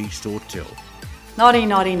Noddy Sawtell.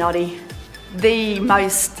 Noddy. The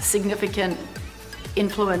most significant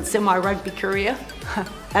influence in my rugby career.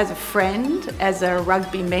 As a friend, as a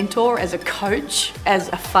rugby mentor, as a coach, as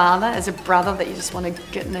a father, as a brother that you just want to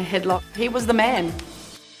get in a headlock. He was the man.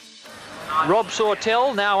 Rob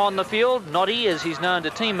Sawtell now on the field. Noddy, as he's known to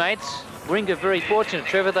teammates. Warringah very fortunate,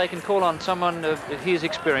 Trevor, they can call on someone of his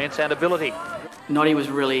experience and ability. Noddy was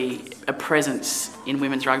really a presence in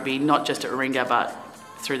women's rugby, not just at Warringah, but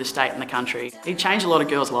through the state and the country. He changed a lot of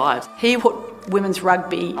girls' lives. He put women's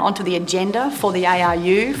rugby onto the agenda for the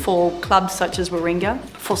ARU, for clubs such as Warringah,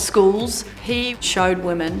 for schools. He showed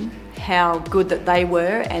women how good that they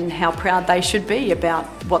were and how proud they should be about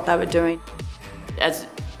what they were doing. As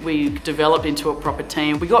we developed into a proper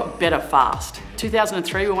team, we got better fast.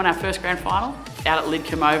 2003, we won our first grand final out at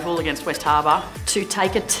Lidcombe Oval against West Harbour. To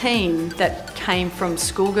take a team that came from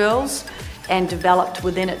schoolgirls and developed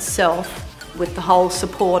within itself with the whole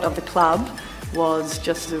support of the club was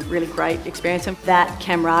just a really great experience. And that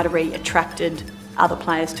camaraderie attracted other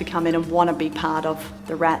players to come in and want to be part of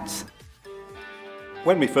the Rats.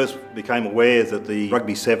 When we first became aware that the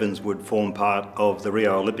Rugby Sevens would form part of the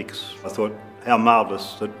Rio Olympics, I thought how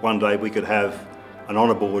marvellous that one day we could have an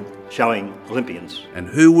honour board showing Olympians. And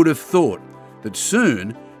who would have thought that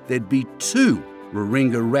soon there'd be two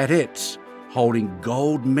Warringah Ratettes holding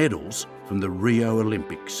gold medals from the Rio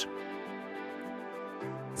Olympics.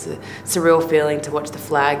 It's a surreal feeling to watch the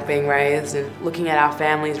flag being raised and looking at our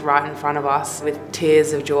families right in front of us with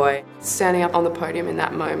tears of joy. Standing up on the podium in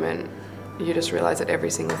that moment, you just realise that every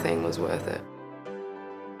single thing was worth it.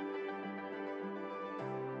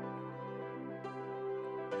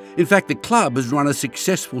 In fact, the club has run a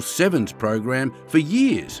successful Sevens program for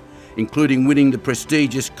years, including winning the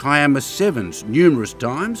prestigious Kiama Sevens numerous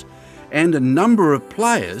times and a number of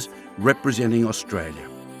players representing Australia.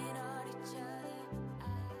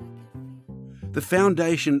 The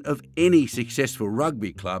foundation of any successful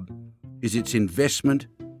rugby club is its investment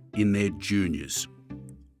in their juniors.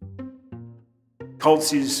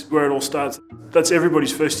 Colts is where it all starts. That's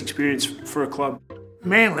everybody's first experience for a club.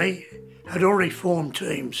 Manly had already formed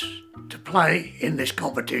teams to play in this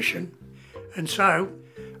competition, and so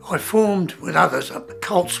I formed with others a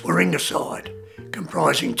Colts Warringah side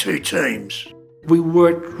comprising 2 teams. We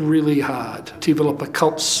worked really hard to develop a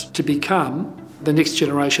Colts to become the next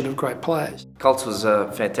generation of great players. Colts was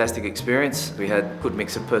a fantastic experience. We had a good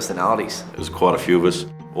mix of personalities. There was quite a few of us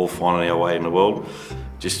all finding our way in the world.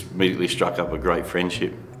 Just immediately struck up a great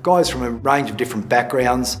friendship. Guys from a range of different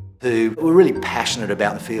backgrounds who were really passionate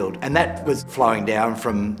about the field, and that was flowing down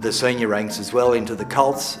from the senior ranks as well into the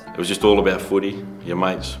Colts. It was just all about footy. Your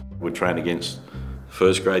mates would train against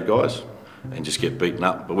first grade guys and just get beaten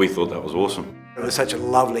up, but we thought that was awesome. It was such a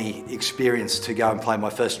lovely experience to go and play my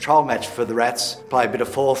first trial match for the Rats. Play a bit of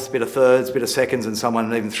fourths, bit of thirds, bit of seconds, and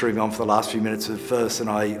someone even threw me on for the last few minutes of first, and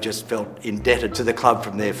I just felt indebted to the club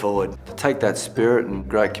from there forward. To take that spirit and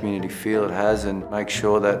great community feel it has and make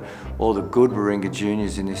sure that all the good Warringah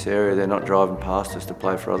juniors in this area, they're not driving past us to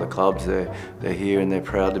play for other clubs, they're here and they're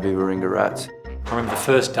proud to be Warringah Rats. I remember the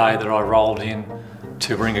first day that I rolled in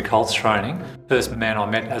to Warringah Colts training, first man I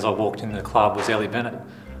met as I walked into the club was Ellie Bennett.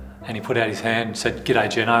 And he put out his hand and said, "G'day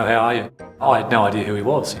Geno, how are you?" I had no idea who he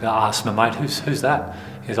was. I asked my mate, who's that?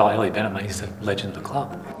 He goes, "Oh, Ellie Bennett, mate, he's the legend of the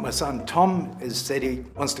club." My son Tom has said he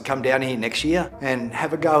wants to come down here next year and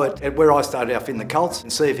have a go at where I started off in the Colts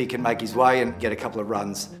and see if he can make his way and get a couple of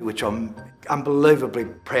runs, which I'm unbelievably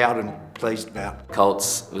proud and pleased about.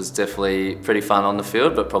 Colts was definitely pretty fun on the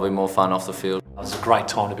field, but probably more fun off the field. It was a great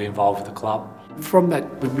time to be involved with the club. From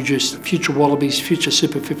that, we produced future Wallabies, future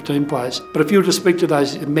Super 15 players. But if you were to speak to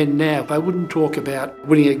those men now, they wouldn't talk about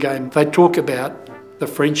winning a game. They'd talk about the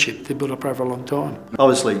friendship they built up over a long time.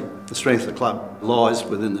 Obviously, the strength of the club lies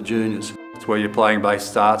within the juniors. It's where your playing base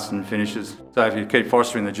starts and finishes. So if you keep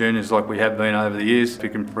fostering the juniors like we have been over the years, if you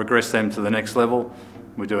can progress them to the next level,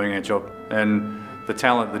 we're doing our job. And the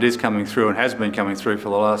talent that is coming through and has been coming through for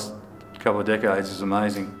the last couple of decades is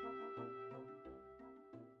amazing.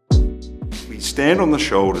 We stand on the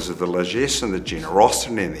shoulders of the largesse and the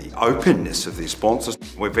generosity and the openness of their sponsors.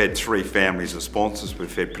 We've had 3 families of sponsors.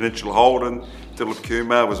 We've had Peninsula Holden. Dilip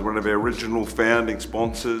Kumar was one of our original founding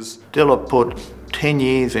sponsors. Dilip put 10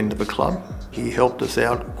 years into the club. He helped us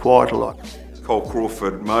out quite a lot. Cole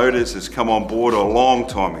Crawford Motors has come on board a long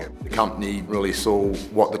time ago. The company really saw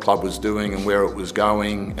what the club was doing and where it was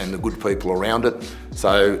going and the good people around it,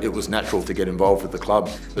 so it was natural to get involved with the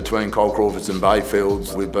club. Between Cole Crawfords and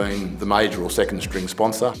Bayfields, we've been the major or second string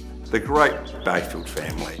sponsor. The great Bayfield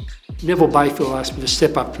family. Neville Bayfield asked me to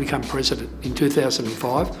step up to become president in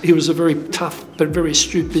 2005. He was a very tough but very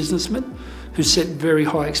astute businessman who set very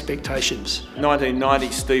high expectations.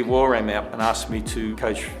 1990, Steve Waugh ran out and asked me to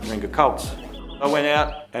coach Warringah Colts. I went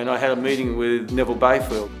out and I had a meeting with Neville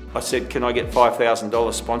Bayfield. I said, "Can I get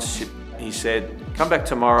 $5,000 sponsorship?" He said, "Come back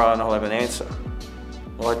tomorrow and I'll have an answer."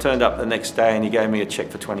 Well, I turned up the next day and he gave me a cheque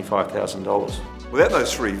for $25,000. Without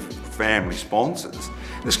those 3 family sponsors,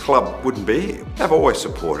 this club wouldn't be here. They've always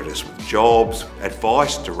supported us with jobs,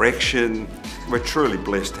 advice, direction. We're truly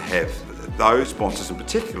blessed to have those sponsors in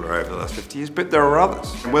particular over the last 50 years, but there are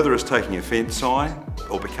others. And whether it's taking a fence sign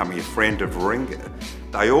or becoming a friend of Warringah,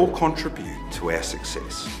 they all contribute to our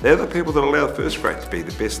success. They're the people that allow the first grade to be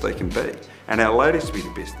the best they can be, and our ladies to be the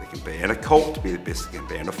best they can be, and a Colt to be the best they can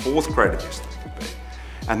be, and a 4th grade the best they can be.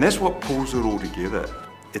 And that's what pulls it all together.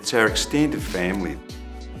 It's our extended family.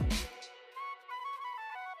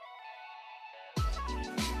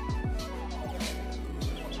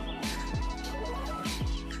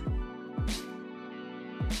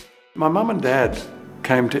 My mum and dad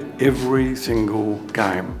came to every single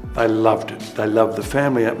game. They loved it. They loved the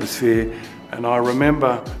family atmosphere. And I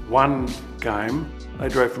remember one game, they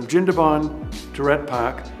drove from Jindabyne to Rat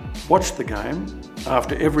Park, watched the game.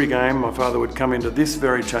 After every game, my father would come into this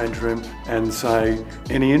very change room and say,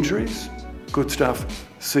 "Any injuries? Good stuff,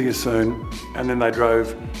 see you soon." And then they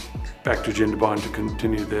drove back to Jindabyne to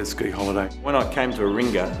continue their ski holiday. When I came to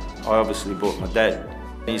Warringah, I obviously brought my dad.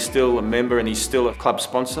 He's still a member and he's still a club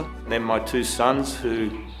sponsor. And then my two sons who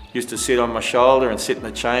used to sit on my shoulder and sit in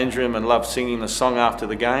the change room and love singing the song after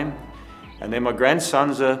the game. And then my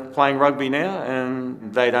grandsons are playing rugby now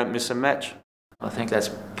and they don't miss a match. I think that's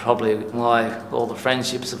probably why all the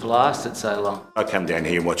friendships have lasted so long. I come down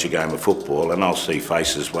here and watch a game of football and I'll see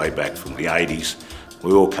faces way back from the 80s.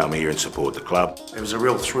 We all come here and support the club. It was a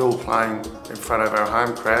real thrill playing in front of our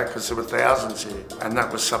home crowd because there were thousands here, and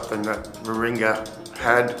that was something that Warringah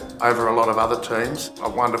had over a lot of other teams. A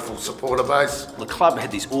wonderful supporter base. The club had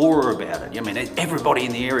this aura about it. I mean, everybody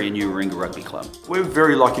in the area knew Warringah Rugby Club. We're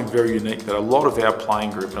very lucky and very unique that a lot of our playing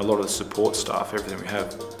group and a lot of the support staff, everything we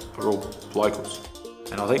have, are all locals.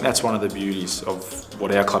 And I think that's one of the beauties of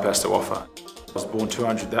what our club has to offer. I was born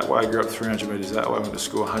 200 that way, grew up 300 metres that way, went to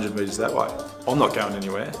school 100 metres that way. I'm not going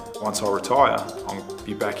anywhere. Once I retire, I'll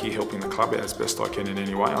be back here helping the club out as best I can in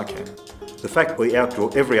any way I can. The fact we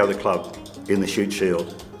outdraw every other club in the Shute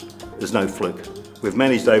Shield is no fluke. We've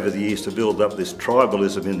managed over the years to build up this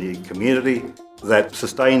tribalism in the community that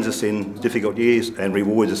sustains us in difficult years and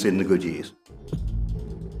rewards us in the good years.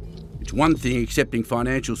 It's one thing accepting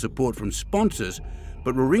financial support from sponsors,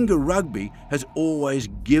 but Warringah Rugby has always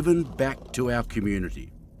given back to our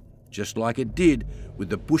community, just like it did with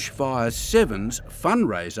the Bushfires Sevens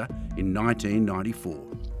fundraiser in 1994.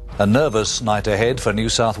 A nervous night ahead for New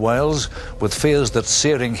South Wales, with fears that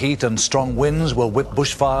searing heat and strong winds will whip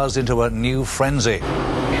bushfires into a new frenzy. The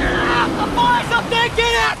fire's up there,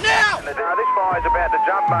 get out now! This fire's about to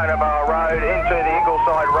jump Motorvale Road into the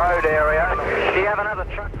Ingleside Road area. Do you have another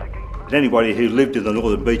truck? And anybody who lived in the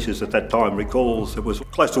northern beaches at that time recalls it was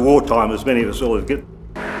close to wartime, as many of us will have get.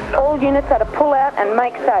 All units are to pull out and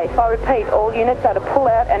make safe. I repeat, all units are to pull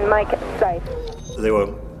out and make it safe. There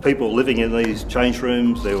were people living in these change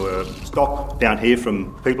rooms. There were stock down here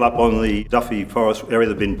from people up on the Duffy Forest area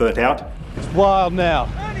that had been burnt out. It's wild now.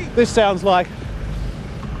 This sounds like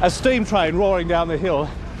a steam train roaring down the hill.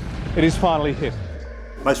 It is finally hit.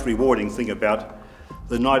 Most rewarding thing about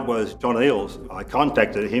the night was John Eales. I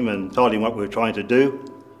contacted him and told him what we were trying to do.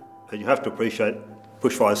 And you have to appreciate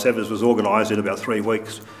Bushfire Sevens was organised in about 3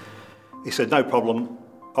 weeks. He said, no problem,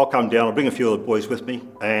 I'll come down, I'll bring a few of the boys with me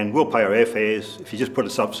and we'll pay our airfares if you just put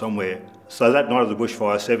us up somewhere. So that night of the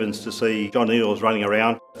Bushfire Sevens, to see John Eales running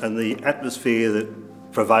around and the atmosphere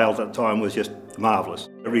that prevailed at the time was just marvellous.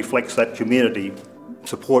 It reflects that community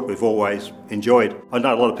support we've always enjoyed. I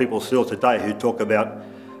know a lot of people still today who talk about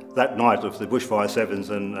that night of the Bushfire Sevens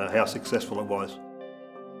and how successful it was.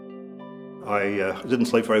 I didn't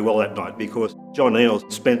sleep very well that night because John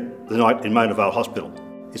Eales spent the night in Mona Vale Hospital.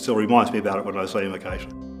 It still reminds me about it when I see him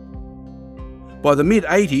occasionally. By the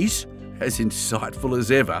mid-80s, as insightful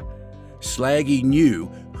as ever, Slaggy knew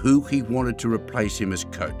who he wanted to replace him as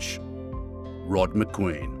coach, Rod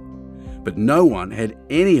McQueen. But no one had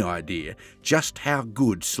any idea just how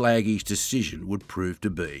good Slaggy's decision would prove to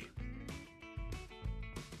be.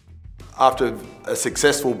 After a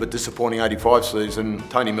successful but disappointing 85 season,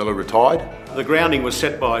 Tony Miller retired. The grounding was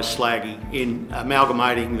set by Slaggy in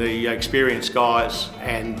amalgamating the experienced guys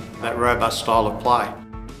and that robust style of play.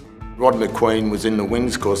 Rod McQueen was in the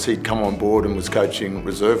wings because he'd come on board and was coaching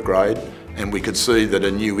reserve grade, and we could see that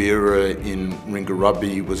a new era in Warringah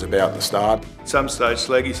Rugby was about to start. At some stage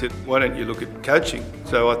Slaggy said, why don't you look at coaching?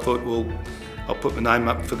 So I thought, well, I'll put my name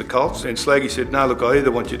up for the Colts. And Slaggy said, no, look, I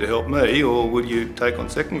either want you to help me or will you take on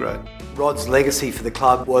second grade? Rod's legacy for the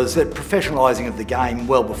club was the professionalising of the game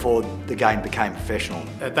well before the game became professional.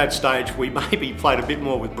 At that stage, we maybe played a bit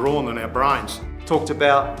more with brawn than our brains. Talked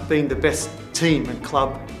about being the best team and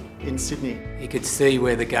club in Sydney. He could see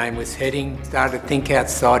where the game was heading, started to think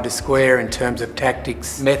outside the square in terms of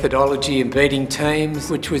tactics, methodology and beating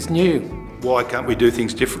teams, which was new. Why can't we do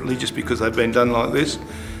things differently just because they've been done like this?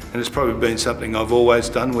 And it's probably been something I've always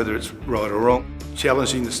done, whether it's right or wrong.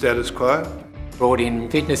 Challenging the status quo. Brought in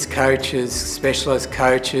fitness coaches, specialist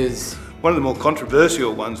coaches. One of the more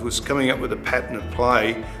controversial ones was coming up with a pattern of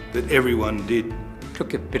play that everyone did.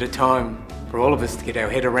 Took a bit of time for all of us to get our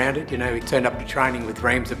head around it. You know, we turned up to training with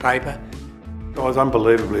reams of paper. I was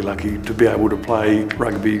unbelievably lucky to be able to play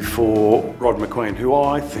rugby for Rod McQueen, who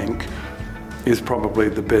I think is probably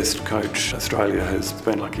the best coach Australia has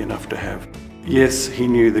been lucky enough to have. Yes, he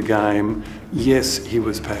knew the game. Yes, he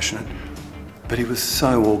was passionate. But he was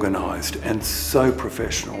so organised and so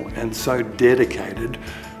professional and so dedicated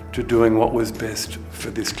to doing what was best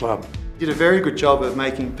for this club. Did a very good job of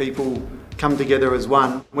making people come together as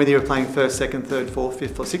one. Whether you were playing first, second, third, fourth,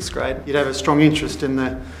 fifth or sixth grade, you'd have a strong interest in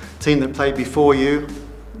the team that played before you,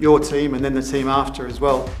 your team and then the team after as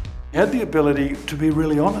well. He had the ability to be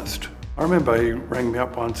really honest. I remember he rang me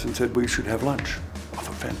up once and said we should have lunch. I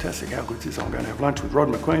thought, fantastic, how good is this? I'm going to have lunch with Rod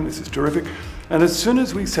McQueen, this is terrific. And as soon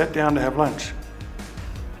as we sat down to have lunch,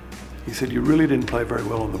 he said, you really didn't play very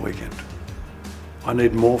well on the weekend. I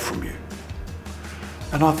need more from you.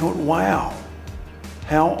 And I thought, wow,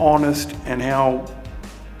 how honest and how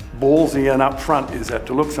ballsy and upfront is that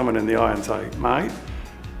to look someone in the eye and say, mate,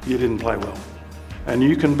 you didn't play well. And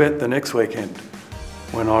you can bet the next weekend,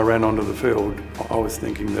 when I ran onto the field, I was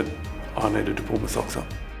thinking that I needed to pull my socks up.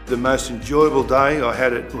 The most enjoyable day I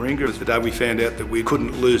had at Warringah was the day we found out that we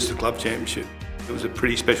couldn't lose the club championship. It was a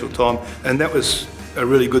pretty special time, and that was a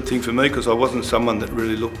really good thing for me because I wasn't someone that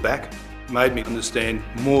really looked back. It made me understand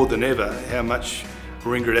more than ever how much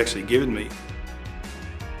Warringah had actually given me.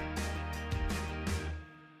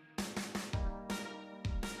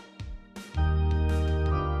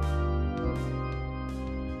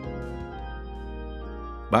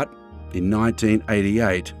 But in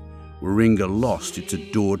 1988, Warringah lost its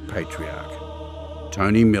adored patriarch,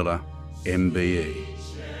 Tony Miller, MBE.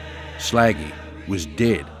 Slaggy was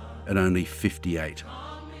dead at only 58.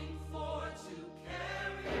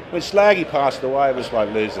 When Slaggy passed away, it was like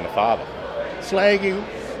losing a father. Slaggy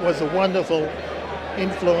was a wonderful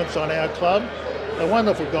influence on our club, a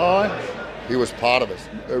wonderful guy. He was part of us.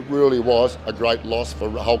 It really was a great loss for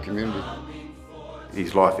the whole community.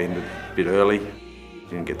 His life ended a bit early.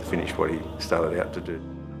 He didn't get to finish what he started out to do.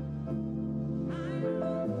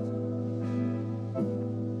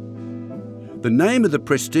 The name of the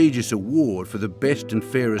prestigious award for the best and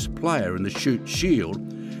fairest player in the Shute Shield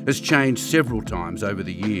has changed several times over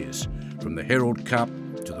the years, from the Herald Cup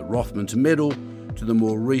to the Rothmans Medal to the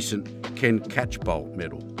more recent Ken Catchbolt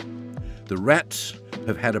Medal. The Rats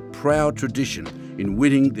have had a proud tradition in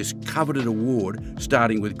winning this coveted award,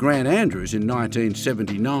 starting with Grant Andrews in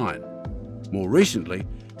 1979. More recently,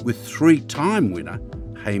 with three-time winner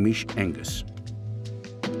Hamish Angus.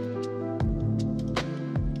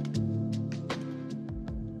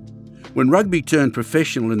 When rugby turned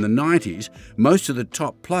professional in the 90s, most of the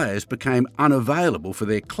top players became unavailable for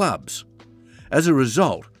their clubs. As a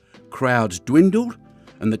result, crowds dwindled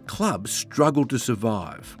and the clubs struggled to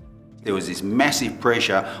survive. There was this massive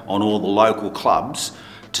pressure on all the local clubs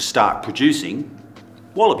to start producing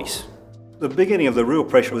wallabies. The beginning of the real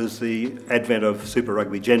pressure was the advent of Super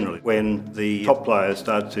Rugby generally, when the top players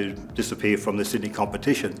started to disappear from the Sydney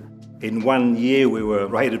competition. In 1 year we were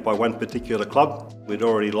raided by one particular club. We'd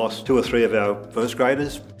already lost 2 or 3 of our first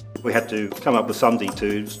graders. We had to come up with something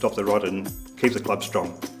to stop the rot and keep the club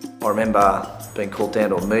strong. I remember being called down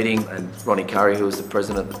to a meeting and Ronnie Curry, who was the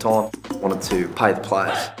president at the time, wanted to pay the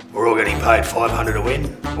players. We're all getting paid $500 to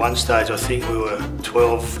win. At one stage I think we were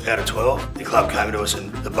 12 out of 12. The club came to us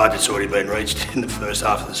and the budget's already been reached in the first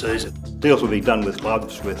half of the season. Deals would be done with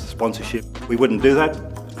clubs, with sponsorship. We wouldn't do that.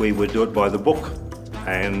 We would do it by the book.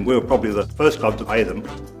 And we were probably the first club to pay them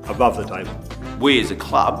above the table. We as a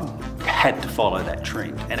club had to follow that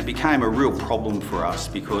trend, and it became a real problem for us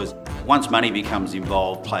because once money becomes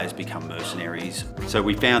involved, players become mercenaries. So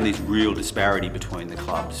we found this real disparity between the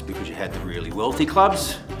clubs because you had the really wealthy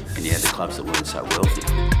clubs and you had the clubs that weren't so wealthy.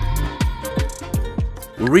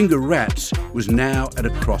 Warringah Rats was now at a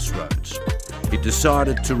crossroads. It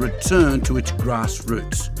decided to return to its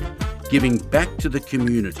grassroots, giving back to the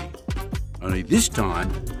community. Only this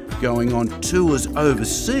time, going on tours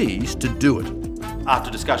overseas to do it. After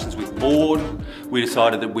discussions with board, we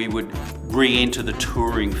decided that we would re-enter the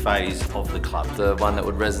touring phase of the club. The one that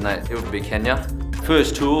would resonate, it would be Kenya.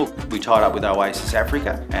 First tour, we tied up with Oasis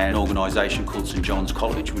Africa and an organisation called St John's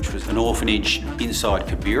College, which was an orphanage inside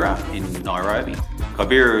Kibera in Nairobi.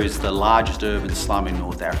 Kibera is the largest urban slum in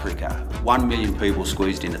North Africa. 1 million people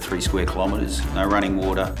squeezed into 3 square kilometres, no running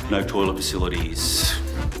water, no toilet facilities.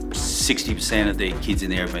 60% of the kids in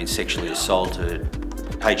there have been sexually assaulted,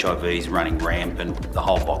 HIV's running rampant, the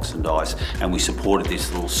whole box and dice, and we supported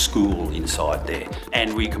this little school inside there.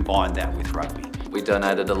 And we combined that with rugby. We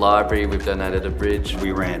donated a library, we've donated a bridge.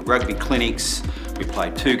 We ran rugby clinics, we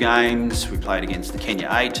played 2 games, we played against the Kenya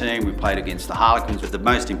A team, we played against the Harlequins, but the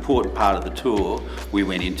most important part of the tour, we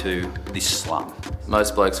went into this slum.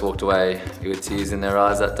 Most blokes walked away with tears in their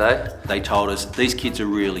eyes that day. They told us, these kids are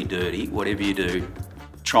really dirty, whatever you do,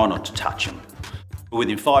 try not to touch them.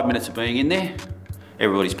 Within 5 minutes of being in there,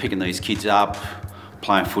 everybody's picking these kids up,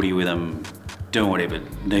 playing footy with them, doing whatever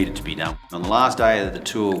needed to be done. On the last day of the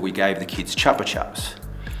tour, we gave the kids Chupa Chups.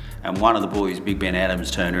 And one of the boys, Big Ben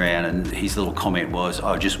Adams, turned around and his little comment was,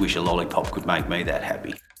 I just wish a lollipop could make me that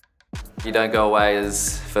happy. You don't go away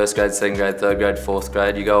as first grade, second grade, third grade, fourth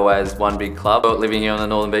grade. You go away as one big club. Living here on the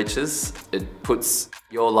Northern Beaches, it puts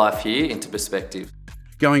your life here into perspective.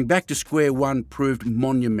 Going back to square one proved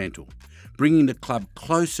monumental, bringing the club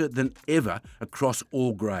closer than ever across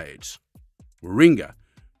all grades. Warringah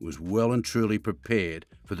was well and truly prepared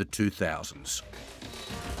for the 2000s.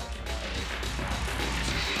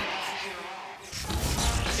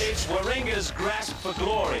 It's Warringah's grasp for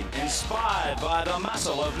glory, inspired by the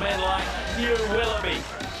muscle of men like Hugh Willoughby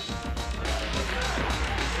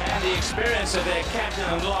and the experience of their captain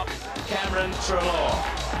and lock, Cameron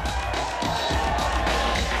Treloar.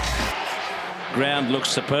 Ground looks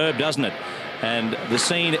superb, doesn't it? And the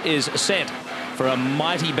scene is set for a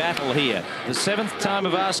mighty battle here. The 7th time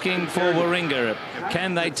of asking for Warringah.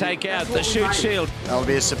 Can they take out the Shute Shield? That'll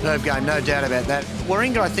be a superb game, no doubt about that.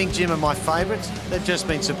 Warringah, I think, Jim, are my favourites. They've just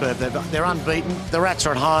been superb. They're unbeaten. The Rats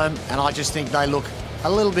are at home, and I just think they look a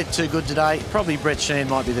little bit too good today. Probably Brett Sheehan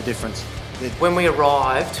might be the difference. When we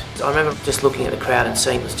arrived, I remember just looking at the crowd and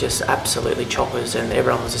seeing it was just absolutely choppers, and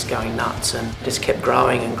everyone was just going nuts and just kept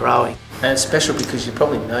growing and growing. And it's special because you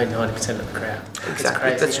probably know 90% of the crowd.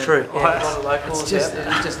 Exactly, that's true. Yeah, a lot of locals, it's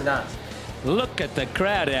just nuts. Look at the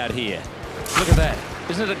crowd out here. Look at that.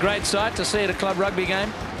 Isn't it a great sight to see at a club rugby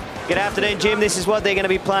game? Good afternoon, Jim. This is what they're going to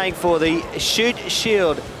be playing for, the Shute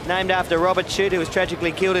Shield, named after Robert Shute, who was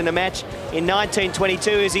tragically killed in a match in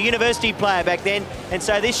 1922. He was a university player back then, and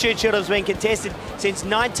so this Shute Shield has been contested since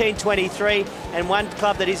 1923, and one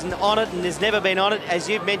club that isn't on it and has never been on it, as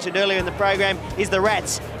you've mentioned earlier in the program, is the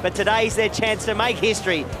Rats. But today's their chance to make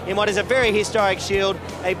history in what is a very historic shield.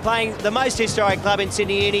 They're playing the most historic club in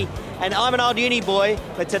Sydney Uni, and I'm an old uni boy,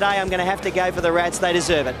 but today I'm going to have to go for the Rats. They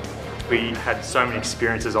deserve it. We had so many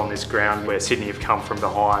experiences on this ground where Sydney have come from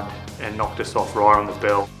behind and knocked us off right on the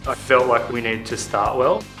bell. I felt like we needed to start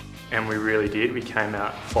well, and we really did. We came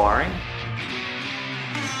out firing.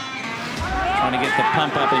 Trying to get the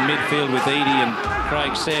pump up in midfield with Hhdd and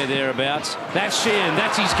Craig Sayre thereabouts. That's Sheehan,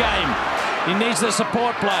 that's his game. He needs the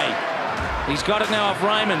support play. He's got it now off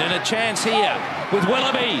Raymond, and a chance here with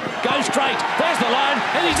Willoughby. Goes straight, there's the line,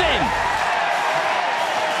 and he's in.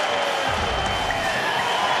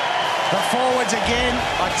 The forwards again,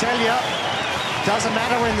 I tell you, doesn't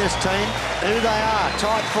matter in this team who they are.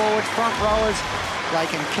 Tight forwards, front rowers, they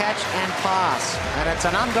can catch and pass. And it's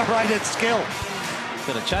an underrated skill.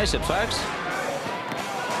 Got to chase it, folks.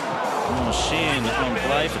 Oh, Sheehan on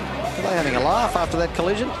Playford. Are they having a laugh after that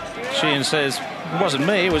collision? Sheehan says, it wasn't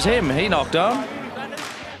me, it was him. He knocked on.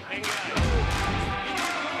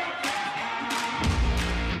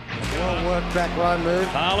 Well worked back row move.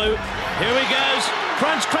 Palu, here he goes.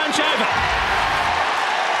 Crunch, crunch over.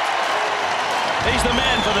 He's the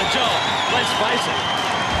man for the job, let's face it.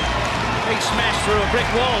 He smashed through a brick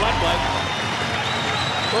wall, that bloke.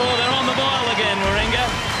 Oh, they're on the boil again, Warringah.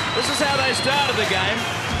 This is how they started the game.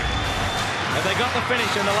 Have they got the finish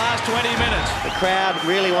in the last 20 minutes? The crowd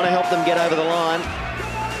really want to help them get over the line.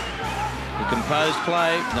 The composed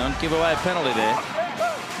play, don't give away a penalty there.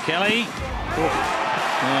 Kelly.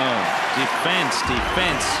 Oh, defence.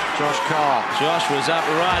 Josh Carr. Josh was up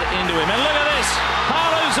right into him. And look at this.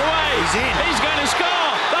 Palu's away. He's in. He's going to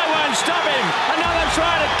score. They won't stop him. Another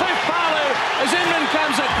try to Cliff Palu as Inman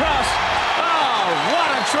comes across. Oh,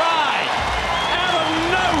 what a try. Out of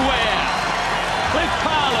nowhere. Cliff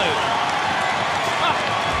Palu. Oh.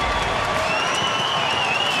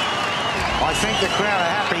 I think the crowd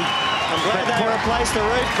are happy. I'm glad they replaced the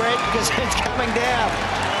roof, Brett, because it's coming down.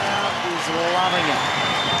 He's loving it.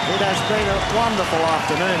 It has been a wonderful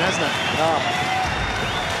afternoon, hasn't it? Oh.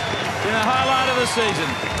 Been a highlight of the season.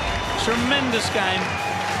 Tremendous game.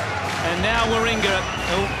 And now Warringah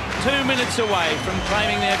 2 minutes away from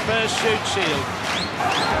claiming their first Shute Shield.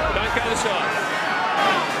 Don't go to the side.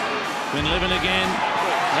 Been living again.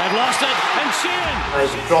 They've lost it, and Sheehan. They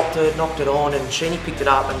dropped it, knocked it on, and Sheeny picked it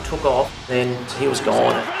up and took off. Then he was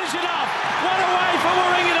gone. Finish it off. What a way for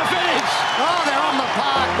Warringah to finish. Oh, they're on the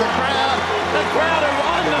park, the crowd. The crowd are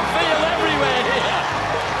on the field everywhere here.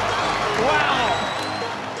 Wow.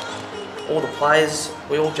 All the players,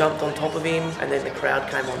 we all jumped on top of him, and then the crowd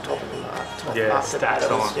came on top of him. Yeah, stacks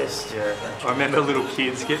on. Yeah. I remember little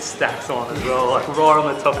kids get stacks on as well, like right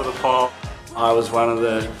on the top of the pile. I was one of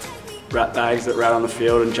the rat bags that ran on the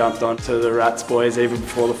field and jumped onto the Rats boys even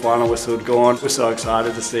before the final whistle had gone. We're so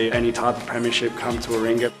excited to see any type of premiership come to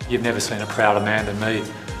Warringah. You've never seen a prouder man than me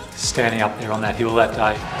standing up there on that hill that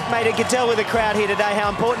day. Mate, you can tell with the crowd here today how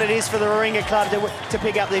important it is for the Warringah club to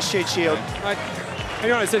pick up this Shute Shield. Mate,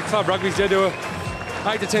 anyone who said club rugby's dead, there were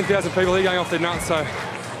 8,000 to 10,000 people here going off their nuts, so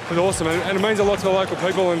it was awesome. And it means a lot to the local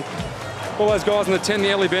people and all those guys in the 10, the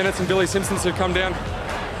Ellie Bennett's and Billy Simpsons who've come down.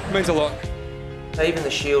 It means a lot. Even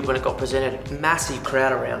the shield, when it got presented, massive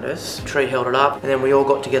crowd around us. Tree held it up, and then we all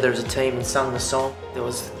got together as a team and sung the song. There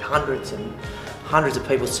was hundreds and hundreds of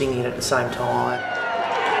people singing it at the same time.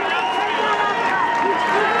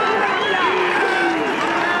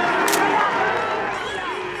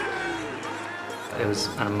 It was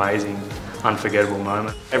an amazing, unforgettable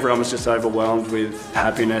moment. Everyone was just overwhelmed with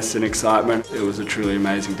happiness and excitement. It was a truly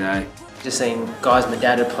amazing day. Just seeing guys my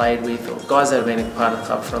dad had played with, or guys that have been a part of the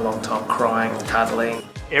club for a long time, crying, cuddling.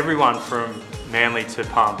 Everyone from Manly to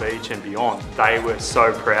Palm Beach and beyond, they were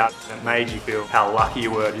so proud. It made you feel how lucky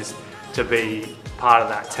you were just to be part of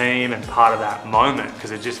that team and part of that moment,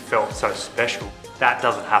 because it just felt so special. That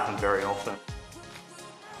doesn't happen very often.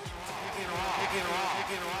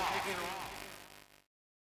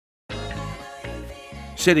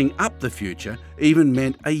 Setting up the future even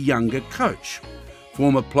meant a younger coach.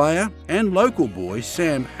 Former player and local boy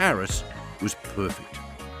Sam Harris was perfect.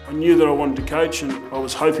 I knew that I wanted to coach, and I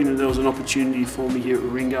was hoping that there was an opportunity for me here at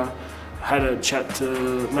Warringah. I had a chat to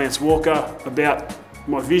Lance Walker about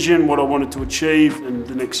my vision, what I wanted to achieve, and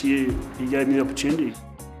the next year he gave me the opportunity.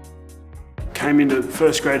 Came into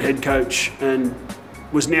first grade head coach and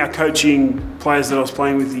was now coaching players that I was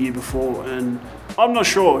playing with the year before, and I'm not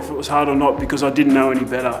sure if it was hard or not because I didn't know any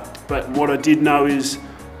better, but what I did know is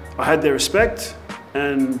I had their respect,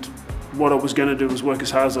 and what I was going to do was work as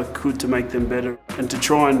hard as I could to make them better and to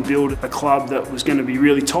try and build a club that was going to be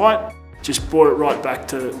really tight. Just brought it right back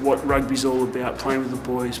to what rugby's all about, playing with the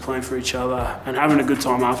boys, playing for each other and having a good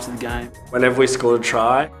time after the game. Whenever we scored a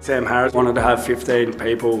try, Sam Harris wanted to have 15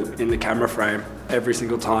 people in the camera frame every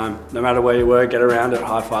single time. No matter where you were, get around it,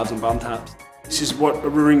 high fives and bum taps. This is what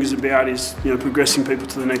Warringah is about, is progressing people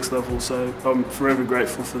to the next level, so I'm forever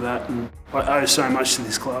grateful for that, and I owe so much to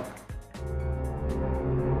this club.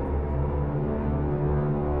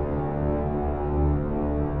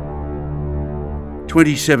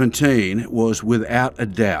 "2017 was without a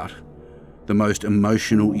doubt the most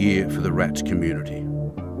emotional year for the Rats community.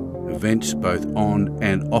 Events both on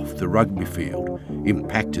and off the rugby field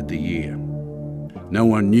impacted the year. No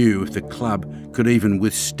one knew if the club could even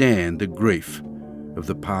withstand the grief of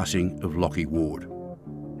the passing of Lockie Ward.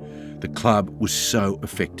 The club was so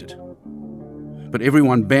affected. But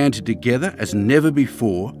everyone banded together as never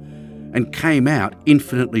before and came out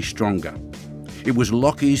infinitely stronger. It was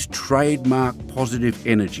Lockie's trademark positive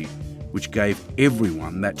energy which gave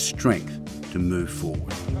everyone that strength to move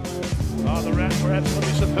forward. Oh, the Rats were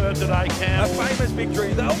absolutely superb today, Cam. A famous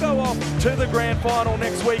victory. They'll go off to the grand final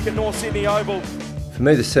next week at North Sydney Oval. For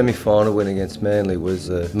me, the semi-final win against Manly was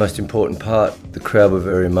the most important part. The crowd were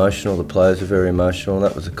very emotional, the players were very emotional, and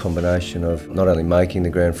that was a combination of not only making the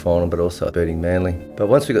grand final but also beating Manly. But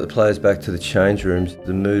once we got the players back to the change rooms,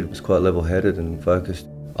 the mood was quite level-headed and focused.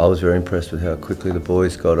 I was very impressed with how quickly the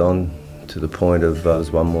boys got on to the point of there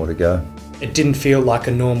was one more to go. It didn't feel like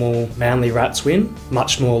a normal Manly Rats win,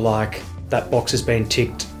 much more like that box has been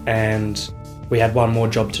ticked and we had one more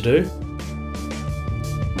job to do.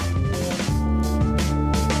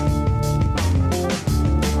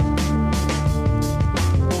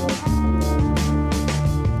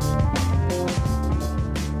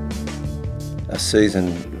 Our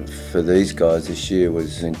season for these guys this year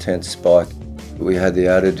was an intense spike. We had the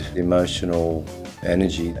added emotional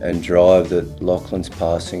energy and drive that Lachlan's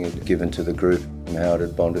passing had given to the group and how it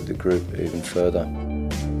had bonded the group even further.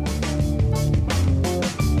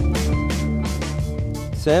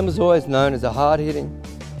 Sam was always known as a hard-hitting,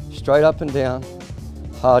 straight up and down,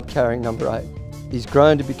 hard-carrying number 8. He's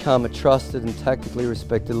grown to become a trusted and tactically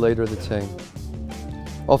respected leader of the team.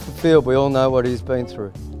 Off the field, we all know what he's been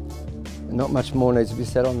through, and not much more needs to be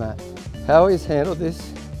said on that. How he's handled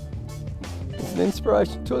this is an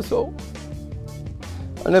inspiration to us all.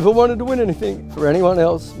 I never wanted to win anything for anyone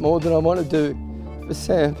else more than I want to do for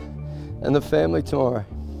Sam and the family tomorrow.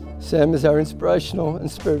 Sam is our inspirational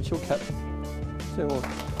and spiritual captain.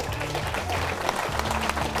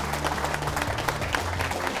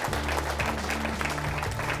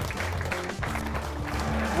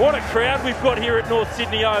 What a crowd we've got here at North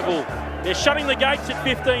Sydney Oval. They're shutting the gates at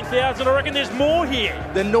 15,000. I reckon there's more here.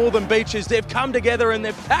 The Northern Beaches, they've come together and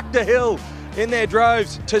they've packed a hill in their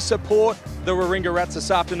droves to support the Warringah Rats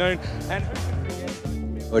this afternoon. And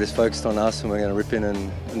we're just focused on us, and we're going to rip in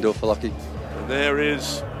and do it for Lockie. And there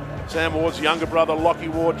is Sam Ward's younger brother, Lockie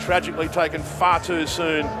Ward, tragically taken far too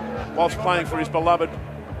soon whilst playing for his beloved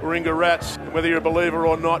Warringah Rats. Whether you're a believer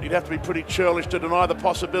or not, you'd have to be pretty churlish to deny the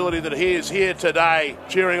possibility that he is here today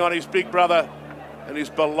cheering on his big brother and his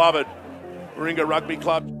beloved Warringah Rugby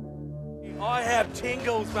Club. I have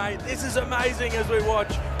tingles, mate. This is amazing as we watch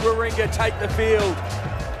Warringah take the field.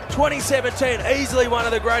 2017, easily one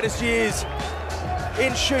of the greatest years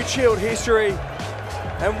in Shoot Shield history.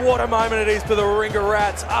 And what a moment it is for the Warringah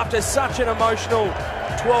Rats after such an emotional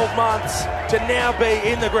 12 months to now be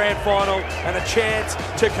in the grand final and a chance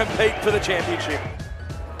to compete for the championship.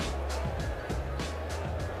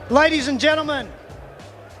 Ladies and gentlemen,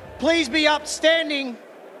 please be upstanding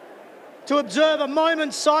to observe a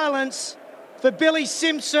moment's silence for Billy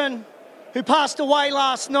Simpson, who passed away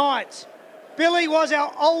last night. Billy was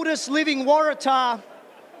our oldest living Waratah,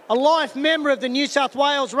 a life member of the New South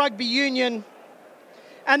Wales Rugby Union,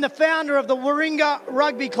 and the founder of the Warringah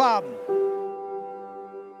Rugby Club.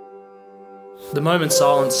 The moment's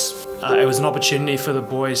silence, it was an opportunity for the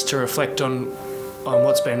boys to reflect on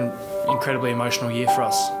what's been an incredibly emotional year for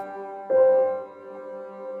us.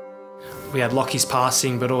 We had Lockie's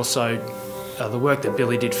passing, but also the work that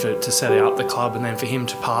Billy did to set up the club, and then for him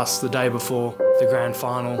to pass the day before the grand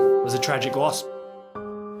final was a tragic loss.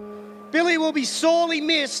 Billy will be sorely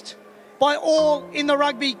missed by all in the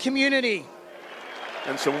rugby community.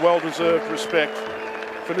 And some well-deserved respect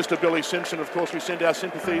for Mr. Billy Simpson. Of course, we send our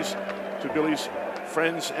sympathies to Billy's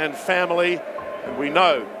friends and family, and we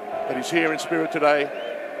know that he's here in spirit today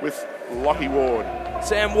with Lockie Ward.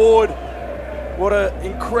 Sam Ward, what an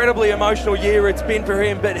incredibly emotional year it's been for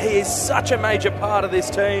him, but he is such a major part of this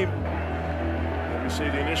team. And we see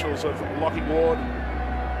the initials of Lockie Ward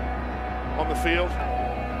on the field.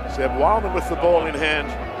 Seb Wildman with the ball in hand.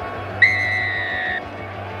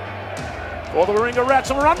 For the Warringah Rats,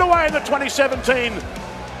 and we're underway in the 2017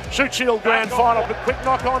 Shute Shield Grand Final. But quick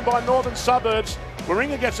knock on by Northern Suburbs.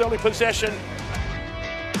 Warringah gets early possession.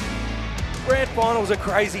 Grand finals are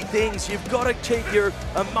crazy things. You've got to keep your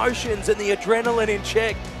emotions and the adrenaline in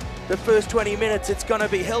check. The first 20 minutes, it's going to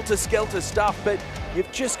be helter-skelter stuff, but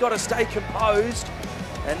you've just got to stay composed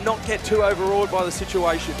and not get too overawed by the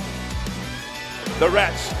situation. The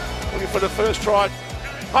Rats looking for the first try.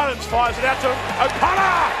 Holmes fires it out to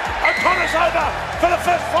O'Connor. O'Connor's over for the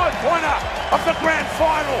first 5-pointer of the grand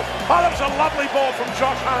final. Oh, that was a lovely ball from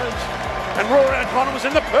Josh Holmes. And Rory O'Connor was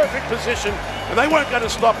in the perfect position, and they weren't going to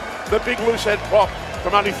stop the big loose-head prop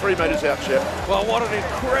from only 3 metres out, Shep. Well, what an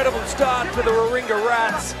incredible start for the Warringah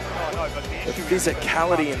Rats. The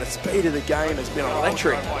physicality and the speed of the game has been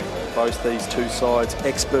electric. Both these two sides,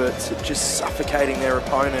 experts at just suffocating their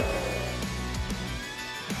opponent.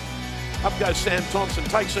 Up goes Sam Thompson,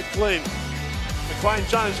 takes it clean. McLean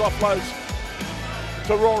Jones offloads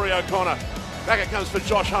to Rory O'Connor. Back it comes for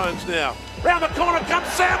Josh Holmes now. Round the corner comes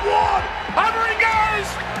Sam Ward. Over he goes.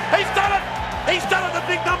 He's done it. He's done it, the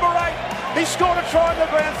big number 8. He scored a try in the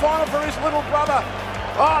grand final for his little brother.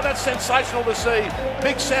 Oh, that's sensational to see.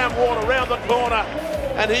 Big Sam Ward around the corner,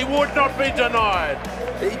 and he would not be denied.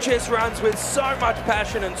 He just runs with so much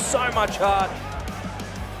passion and so much heart.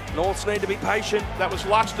 Norths need to be patient. That was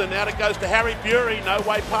Luxton. Now it goes to Harry Bury. No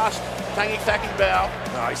way past Tangi Thacking-Bow.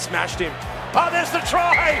 No, he smashed him. Oh, there's the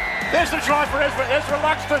try. There's the try for Ezra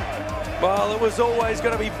Luxton. Well, it was always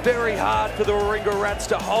going to be very hard for the Warringah Rats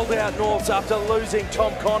to hold out Norths after losing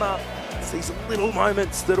Tom Connor. It's these little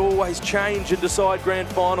moments that always change and decide grand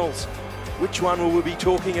finals. Which one will we be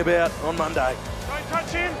talking about on Monday? Don't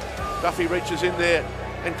touch him. Duffy reaches in there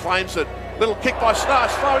and claims it. Little kick by Snow.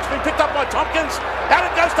 It's been picked up by Tompkins. Out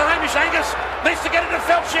it goes to Hamish Angus. Needs to get it to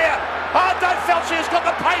Felshire. Oh, Dave Felshire's got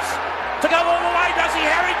the pace to go all the way, does he?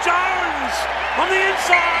 Harry Jones on the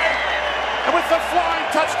inside. And with the flying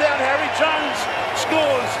touchdown, Harry Jones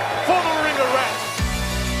scores for the Warringah Rats.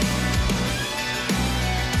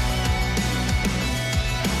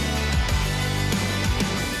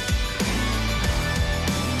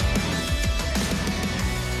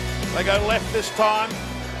 They go left this time.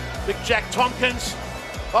 Big Jack Tompkins.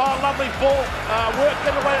 Oh, lovely ball. Work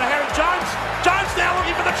get away to Harry Jones. Jones now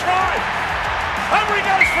looking for the try. Over he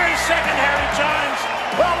goes for his second, Harry Jones.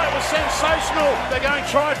 Well, that was sensational. They're going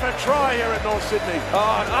try for try here at North Sydney.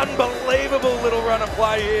 Oh, an unbelievable little run of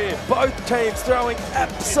play here. Both teams throwing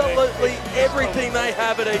absolutely everything they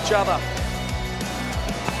have at each other.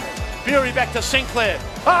 Bury back to Sinclair.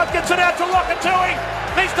 Oh, gets it out to Lockatui.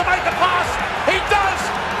 Needs to make the pass. He does.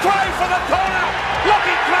 Gray for the corner.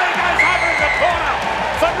 Lockie Gray goes over in the corner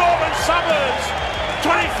for Northern Suburbs.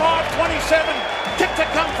 25-27. Kick to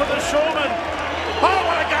come for the Shoremen. Oh,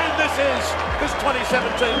 what a game this is. This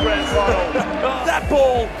 2017 grand final. That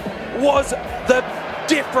ball was the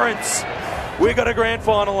difference. We've got a grand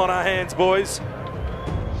final on our hands, boys.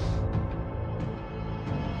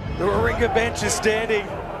 The Warringah bench is standing.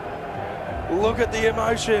 Look at the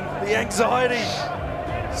emotion, the anxiety.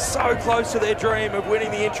 So close to their dream of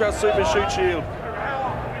winning the Intrust Super Shute Shield.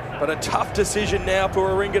 But a tough decision now for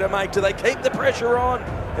Warringah to make. Do they keep the pressure on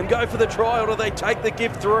and go for the try, or do they take the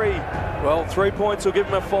give 3? Well, 3 points will give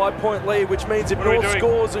them a 5-point lead, which means if North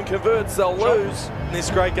scores and converts, they'll lose. In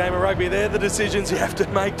this great game of rugby, they're the decisions you have to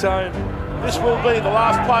make, Tone. This will be the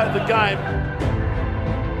last play of the game.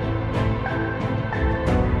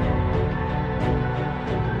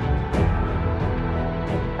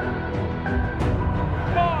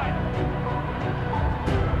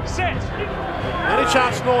 Any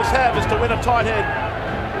chance Norths have is to win a tight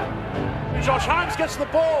head. Josh Holmes gets the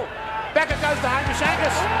ball. Back it goes to Hamish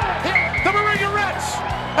Angus. The Warringah Rats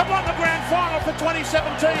have won the grand final for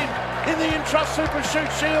 2017 in the Intrust Super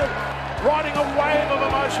Shoot Shield, riding a wave of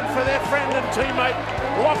emotion for their friend and teammate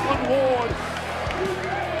Lachlan Ward,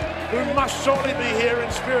 who must surely be here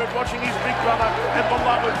in spirit watching his big brother and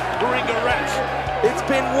beloved Warringah Rats. It's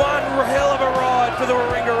been one hell of a ride for the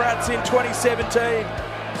Warringah Rats in 2017.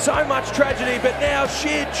 So much tragedy, but now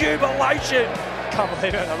sheer jubilation. Can't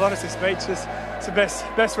believe it. I'm honestly speechless. It's the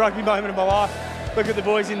best rugby moment of my life. Look at the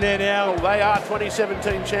boys in there now. Well, they are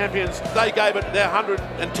 2017 champions. They gave it their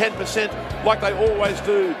 110% like they always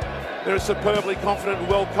do. They're a superbly confident and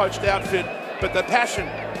well-coached outfit, but the passion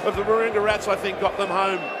of the Warringah Rats, I think, got them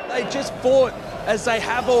home. They just fought as they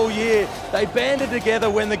have all year. They banded together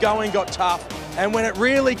when the going got tough, and when it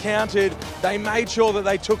really counted, they made sure that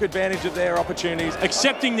they took advantage of their opportunities.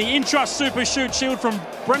 Accepting the Intrust Super Shoot Shield from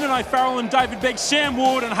Brendan O'Farrell and David Begg, Sam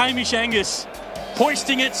Ward and Hamish Angus,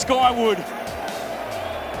 hoisting it skyward.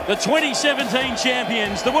 The 2017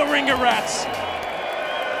 champions, the Warringah Rats.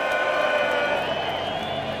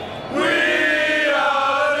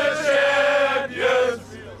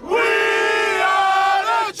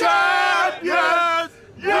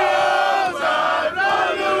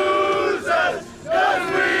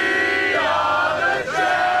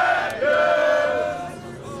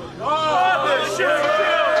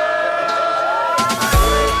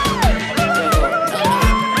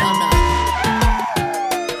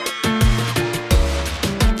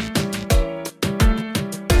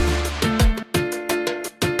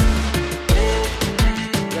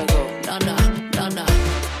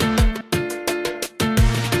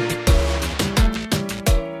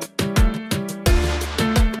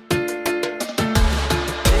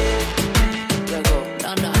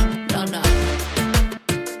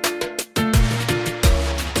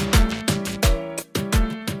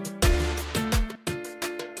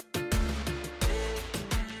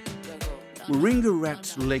 Warringah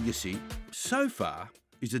Rats' legacy, so far,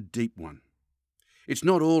 is a deep one. It's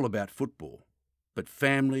not all about football, but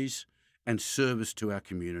families and service to our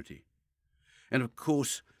community. And of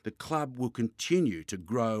course, the club will continue to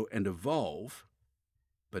grow and evolve,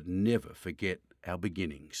 but never forget our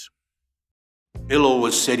beginnings. Bill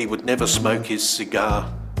always said he would never smoke his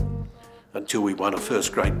cigar until we won a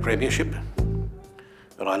first-grade premiership.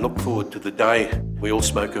 And I look forward to the day we all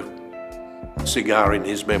smoke a cigar in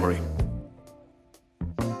his memory.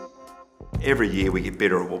 Every year we get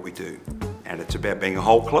better at what we do, and it's about being a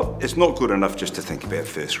whole club. It's not good enough just to think about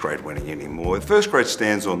first grade winning anymore. First grade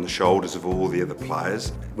stands on the shoulders of all the other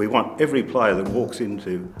players. We want every player that walks in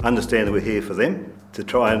to understand that we're here for them, to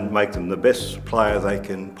try and make them the best player they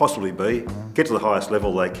can possibly be, get to the highest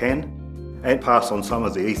level they can, and pass on some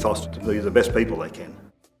of the ethos to be the best people they can.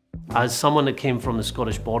 As someone that came from the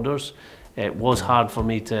Scottish borders, it was hard for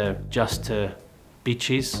me to beach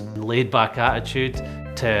his laid-back attitude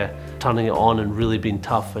to turning it on and really being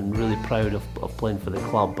tough and really proud of playing for the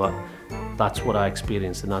club. But that's what I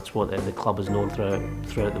experienced, and that's what the club is known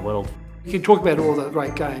throughout the world. You can talk about all the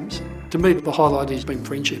great games. To me, the highlight has been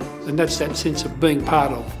friendship, and that's that sense of being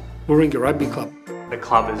part of Warringah Rugby Club. The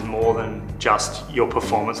club is more than just your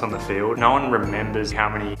performance on the field. No one remembers how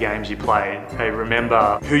many games you played. They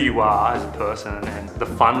remember who you are as a person and the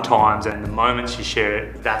fun times and the moments you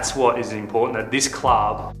share. That's what is important, that this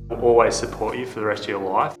club will always support you for the rest of your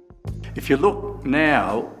life. If you look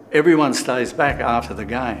now, everyone stays back after the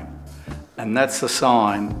game. And that's a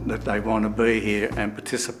sign that they want to be here and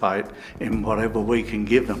participate in whatever we can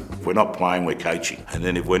give them. If we're not playing, we're coaching. And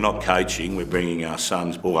then if we're not coaching, we're bringing our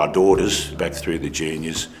sons or our daughters back through the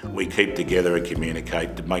juniors. We keep together and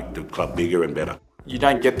communicate to make the club bigger and better. You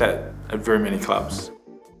don't get that at very many clubs.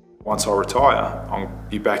 Once I retire, I'll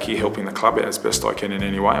be back here helping the club out as best I can in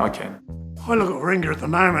any way I can. I look at Warringah at the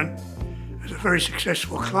moment as a very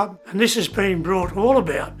successful club, and this has been brought all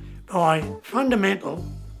about by fundamental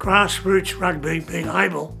grassroots rugby being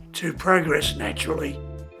able to progress naturally.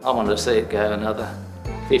 I want to see it go another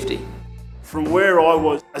 50. From where I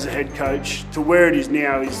was as a head coach to where it is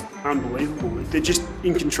now is unbelievable. They're just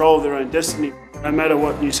in control of their own destiny. No matter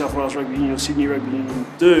what New South Wales Rugby Union or Sydney Rugby Union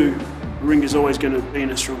do, Warringah's always going to be in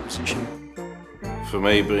a strong position. For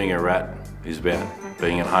me, being a rat is about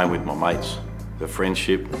being at home with my mates. The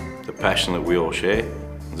friendship, the passion that we all share.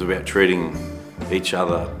 It's about treating each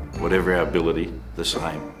other, whatever our ability, the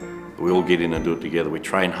same. We all get in and do it together. We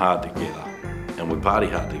train hard together. and we party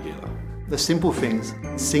hard together. The simple things,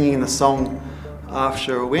 singing the song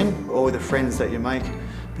after a win, or with the friends that you make,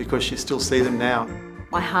 because you still see them now.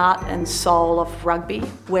 My heart and soul of rugby,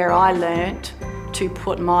 where I learnt to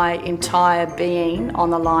put my entire being on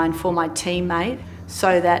the line for my teammate,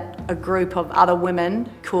 so that a group of other women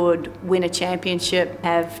could win a championship,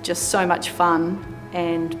 have just so much fun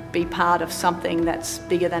and be part of something that's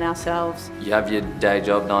bigger than ourselves. You have your day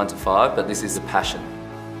job 9 to 5, but this is a passion.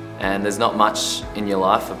 And there's not much in your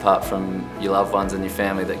life apart from your loved ones and your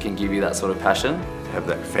family that can give you that sort of passion. Have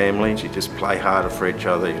that family, you just play harder for each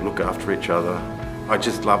other, you look after each other. I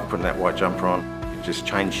just love putting that white jumper on. It just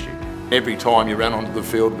changed you. Every time you ran onto the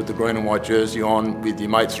field with the green and white jersey on, with your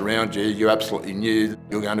mates around you, you absolutely knew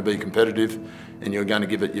you were going to be competitive and you were going to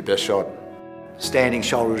give it your best shot. Standing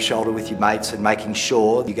shoulder to shoulder with your mates and making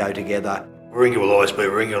sure you go together. Warringah will always be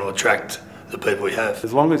Warringah and will attract the people we have.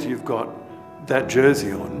 As long as you've got that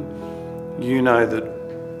jersey on, you know that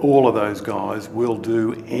all of those guys will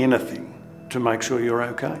do anything to make sure you're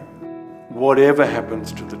okay. Whatever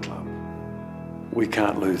happens to the club, we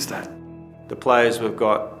can't lose that. The players, we've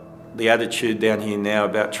got the attitude down here now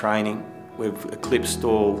about training. We've eclipsed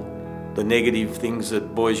all the negative things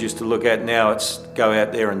that boys used to look at. Now it's go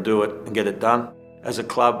out there and do it and get it done. As a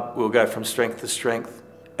club, we'll go from strength to strength,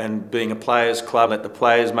 and being a players' club, let the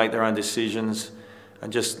players make their own decisions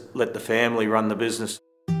and just let the family run the business.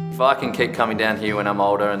 If I can keep coming down here when I'm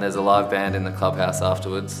older and there's a live band in the clubhouse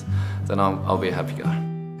afterwards, then I'll be a happy guy.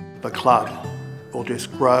 The club will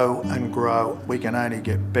just grow and grow. We can only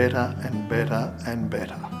get better and better and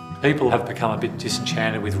better. People have become a bit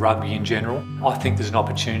disenchanted with rugby in general. I think there's an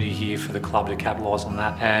opportunity here for the club to capitalise on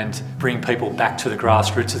that and bring people back to the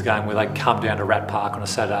grassroots of the game, where they can come down to Rat Park on a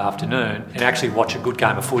Saturday afternoon and actually watch a good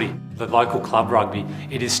game of footy. The local club rugby,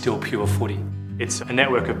 it is still pure footy. It's a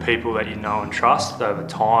network of people that you know and trust over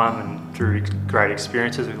time and through great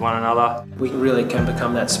experiences with one another. We really can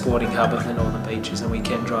become that sporting hub of the Northern Beaches, and we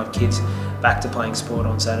can drive kids back to playing sport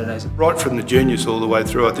on Saturdays. Right from the juniors all the way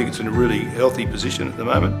through, I think it's in a really healthy position at the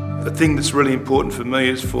moment. The thing that's really important for me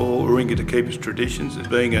is for Warringah to keep its traditions as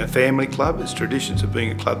being a family club, its traditions of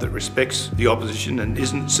being a club that respects the opposition and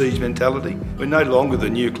isn't siege mentality. We're no longer the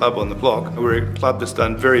new club on the block. We're a club that's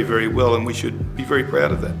done very, very well, and we should be very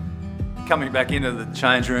proud of that. Coming back into the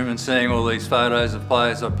change room and seeing all these photos of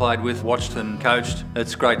players I've played with, watched and coached,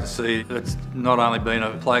 it's great to see. It's not only been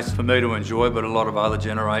a place for me to enjoy, but a lot of other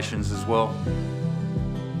generations as well.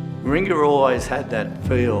 Warringah always had that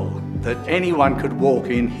feel that anyone could walk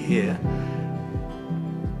in here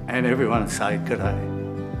and everyone would say,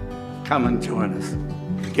 "G'day, come and join us.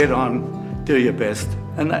 Get on, do your best."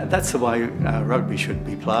 And that's the way rugby should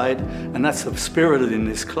be played, and that's the spirit in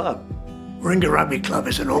this club. Warringah Rugby Club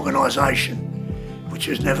is an organisation which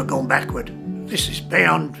has never gone backward. This is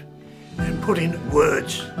bound and put in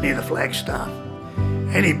words near the flagstaff.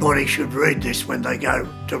 Anybody should read this when they go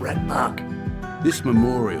to Rat Park. This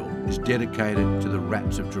memorial is dedicated to the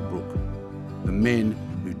Rats of Tobruk, the men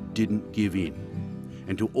who didn't give in,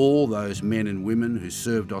 and to all those men and women who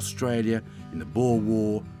served Australia in the Boer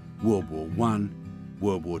War, World War I,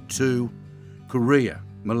 World War II, Korea,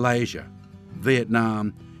 Malaysia,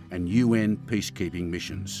 Vietnam, and UN peacekeeping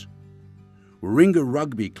missions. Warringah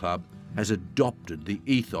Rugby Club has adopted the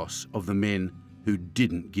ethos of the men who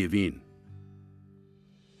didn't give in,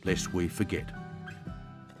 lest we forget.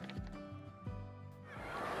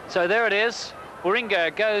 So there it is.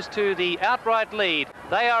 Warringah goes to the outright lead.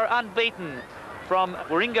 They are unbeaten from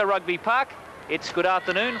Warringah Rugby Park. It's good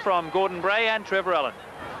afternoon from Gordon Bray and Trevor Allen.